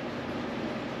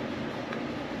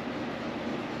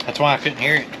 That's why I couldn't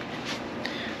hear it.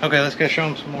 Okay, let's go show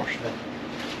them some more stuff.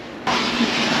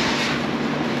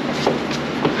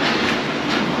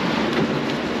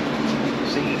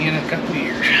 See you again in a couple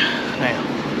years.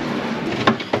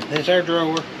 Now, this is our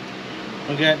drawer.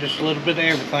 We got just a little bit of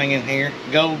everything in here.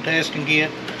 Gold testing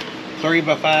kit,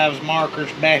 3x5s,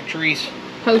 markers, batteries,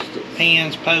 Post-its.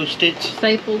 pens, post-its,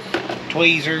 Staples.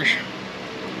 tweezers.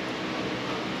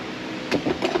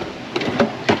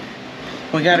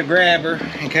 We got a grabber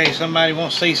in case somebody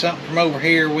wants to see something from over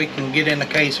here. We can get in the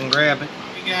case and grab it.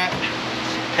 We got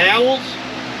towels,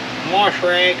 wash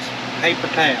rags, paper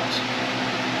towels,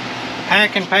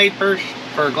 packing papers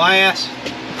for glass,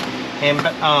 and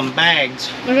bags.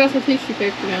 I got some tissue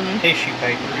paper down there. Tissue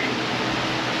papers.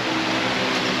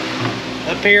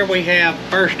 Up here we have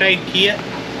first aid kit,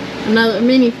 Another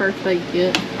mini first aid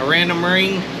kit. a random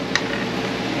ring,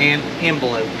 and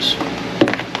envelopes.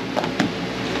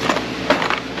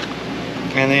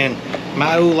 And then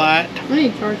my light, I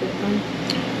need to charge that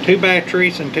thing. 2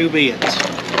 batteries, and 2 bits.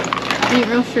 I ain't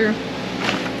real sure.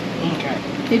 Okay.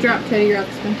 He dropped Teddy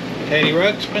Ruxpin. Teddy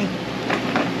Ruxpin.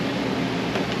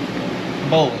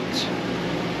 Bullets.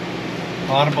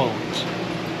 A lot of bullets.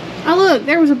 Oh look,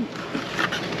 there was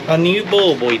A new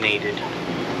bulb we needed.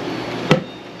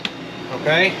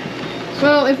 Okay.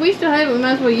 well, if we still have it, we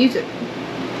might as well use it.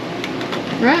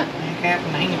 Right?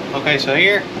 Okay, so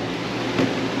here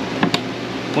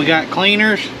we got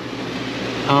cleaners,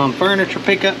 furniture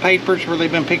pickup papers where they've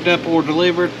been picked up or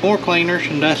delivered, more cleaners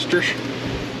and dusters,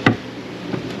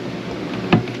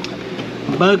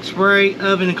 bug spray,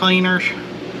 oven cleaners,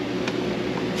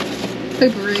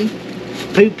 Poopery.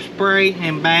 poop spray,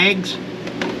 and bags.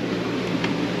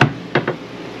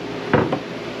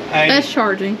 A That's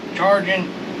charging. charging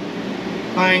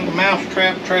thing,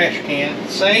 mousetrap, trash can,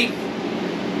 safe,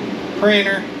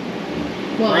 printer,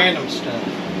 What? random stuff.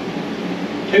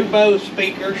 2 Bose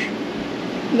speakers,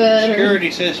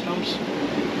 security systems,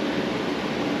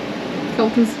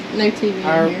 Colton's no TV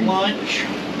our in here. lunch,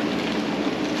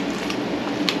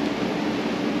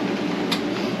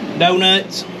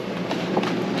 donuts,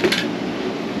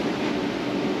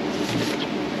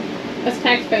 That's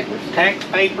tax papers. tax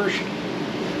papers,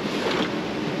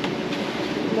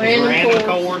 Random cords.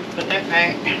 cord, put that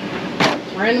back.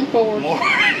 Random cords. More.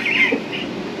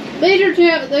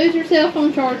 Those are cell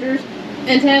phone chargers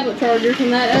and tablet chargers,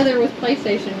 and that other was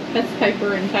PlayStation. That's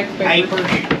paper and tax papers.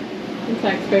 Papers. And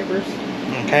tax papers.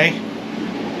 Okay.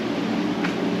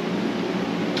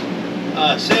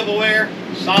 Silverware,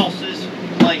 sauces,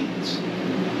 plates.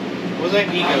 What's that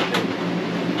you go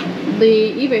to?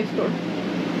 The eBay store.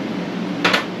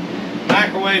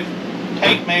 Microwave,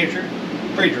 tape measure,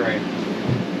 refrigerator.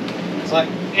 It's like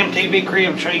MTV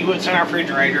Crib show you what's in our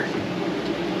refrigerator.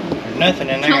 There's nothing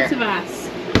in there. Chunks of ice.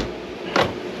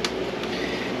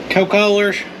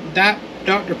 Coca-Colas,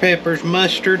 Dr. Peppers,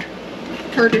 mustard,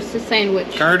 Curtis's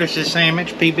sandwich. Curtis's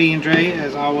sandwich, PB&J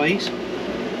as always.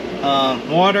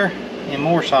 Water and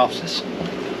more sauces.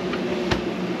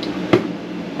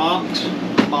 Box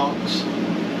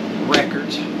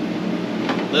records.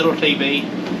 Little TV.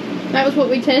 That was what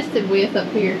we tested with up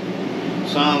here.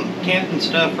 Some tent and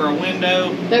stuff for a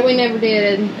window. That we never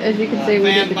did, as you can see,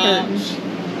 we did the curtains.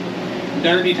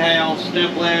 Dirty towels,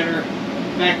 step ladder,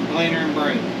 vacuum cleaner, and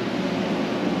broom.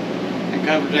 That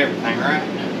covers everything,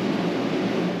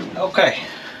 right? Okay.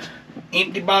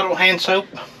 Empty bottle hand soap.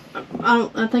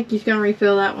 I think he's gonna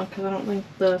refill that one because I don't think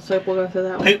the soap will go through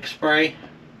that one. Poop spray.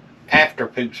 After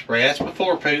poop spray. That's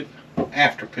before poop.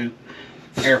 After poop.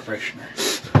 Air freshener.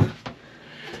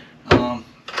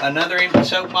 Another empty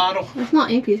soap bottle. It's not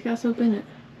empty. It's got soap in it.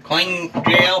 Clean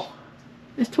gel.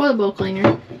 It's toilet bowl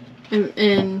cleaner.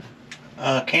 And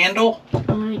candle. I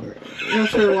ain't real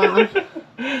sure why.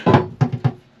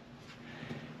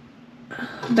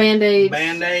 Band-Aids.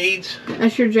 Band-Aids.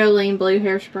 That's your Jolene blue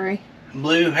hairspray.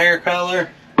 Blue hair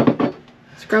color.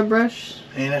 Scrub brush.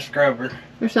 And a scrubber.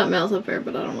 There's something else up there,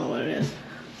 but I don't know what it is.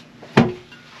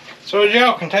 So as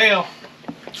y'all can tell,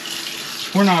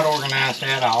 we're not organized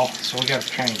at all, so we got to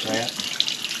change that.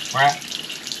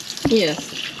 Right?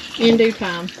 Yes. In due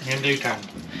time. In due time.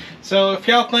 So if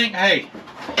y'all think, hey,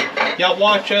 y'all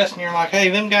watch us and you're like, hey,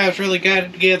 them guys really got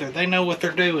it together. They know what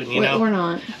they're doing, you know. We're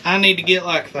not. I need to get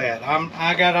like that.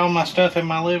 I got all my stuff in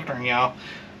my living room, y'all.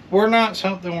 We're not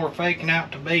something we're faking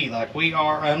out to be. Like, we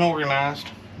are unorganized,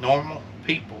 normal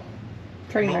people.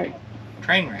 Train wreck.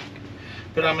 Train wreck.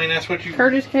 But I mean, that's what you...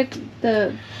 Curtis kept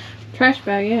the trash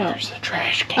bag out. There's the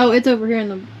trash can. Oh, it's over here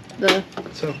in the...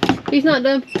 So, he's not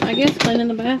done, I guess, cleaning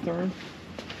the bathroom.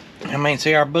 I mean,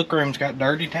 see, our book room's got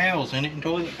dirty towels in it and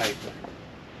toilet paper.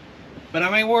 But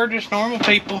I mean, we're just normal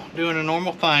people doing a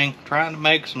normal thing, trying to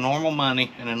make some normal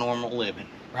money and a normal living,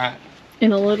 right?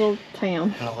 In a little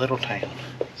town. In a little town.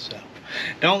 So,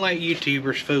 don't let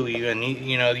YouTubers fool you, and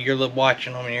you know, you're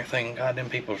watching them and you're thinking, God, them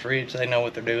people's rich, they know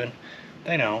what they're doing.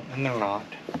 They don't, and they're not.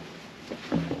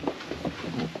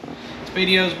 This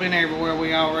video's been everywhere,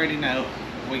 we already know.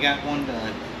 We got one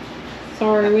done.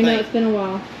 Sorry, we know it's been a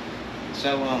while.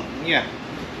 So, yeah.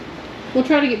 We'll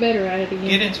try to get better at it again.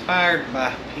 Get inspired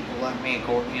by people like me and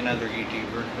Courtney and other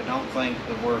YouTubers, but don't think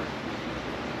that we're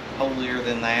holier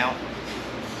than thou,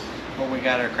 or we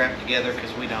got our crap together,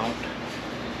 because we don't.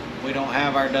 We don't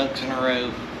have our ducks in a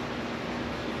row.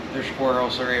 There's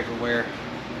squirrels, they're everywhere.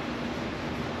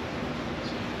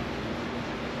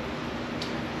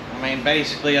 I mean,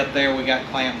 basically up there we got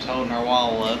clamps holding our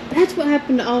wall up. That's what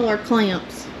happened to all our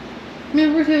clamps.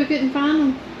 Remember who couldn't find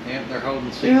them? Yep, they're holding.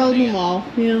 They're holding the wall.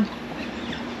 Yeah.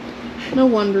 No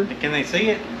wonder. Can they see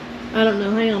it? I don't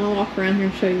know. Hang on, I'll walk around here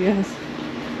and show you guys.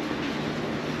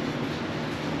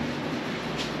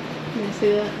 You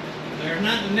see that? There's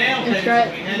nothing nailed to it, It's right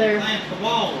so we had there. to clamp the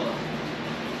wall up.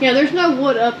 Yeah, there's no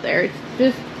wood up there. It's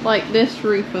just like this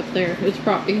roof up there. It's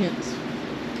propped against.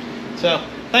 So,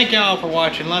 thank y'all for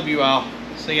watching. Love you all.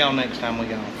 See y'all next time we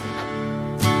go.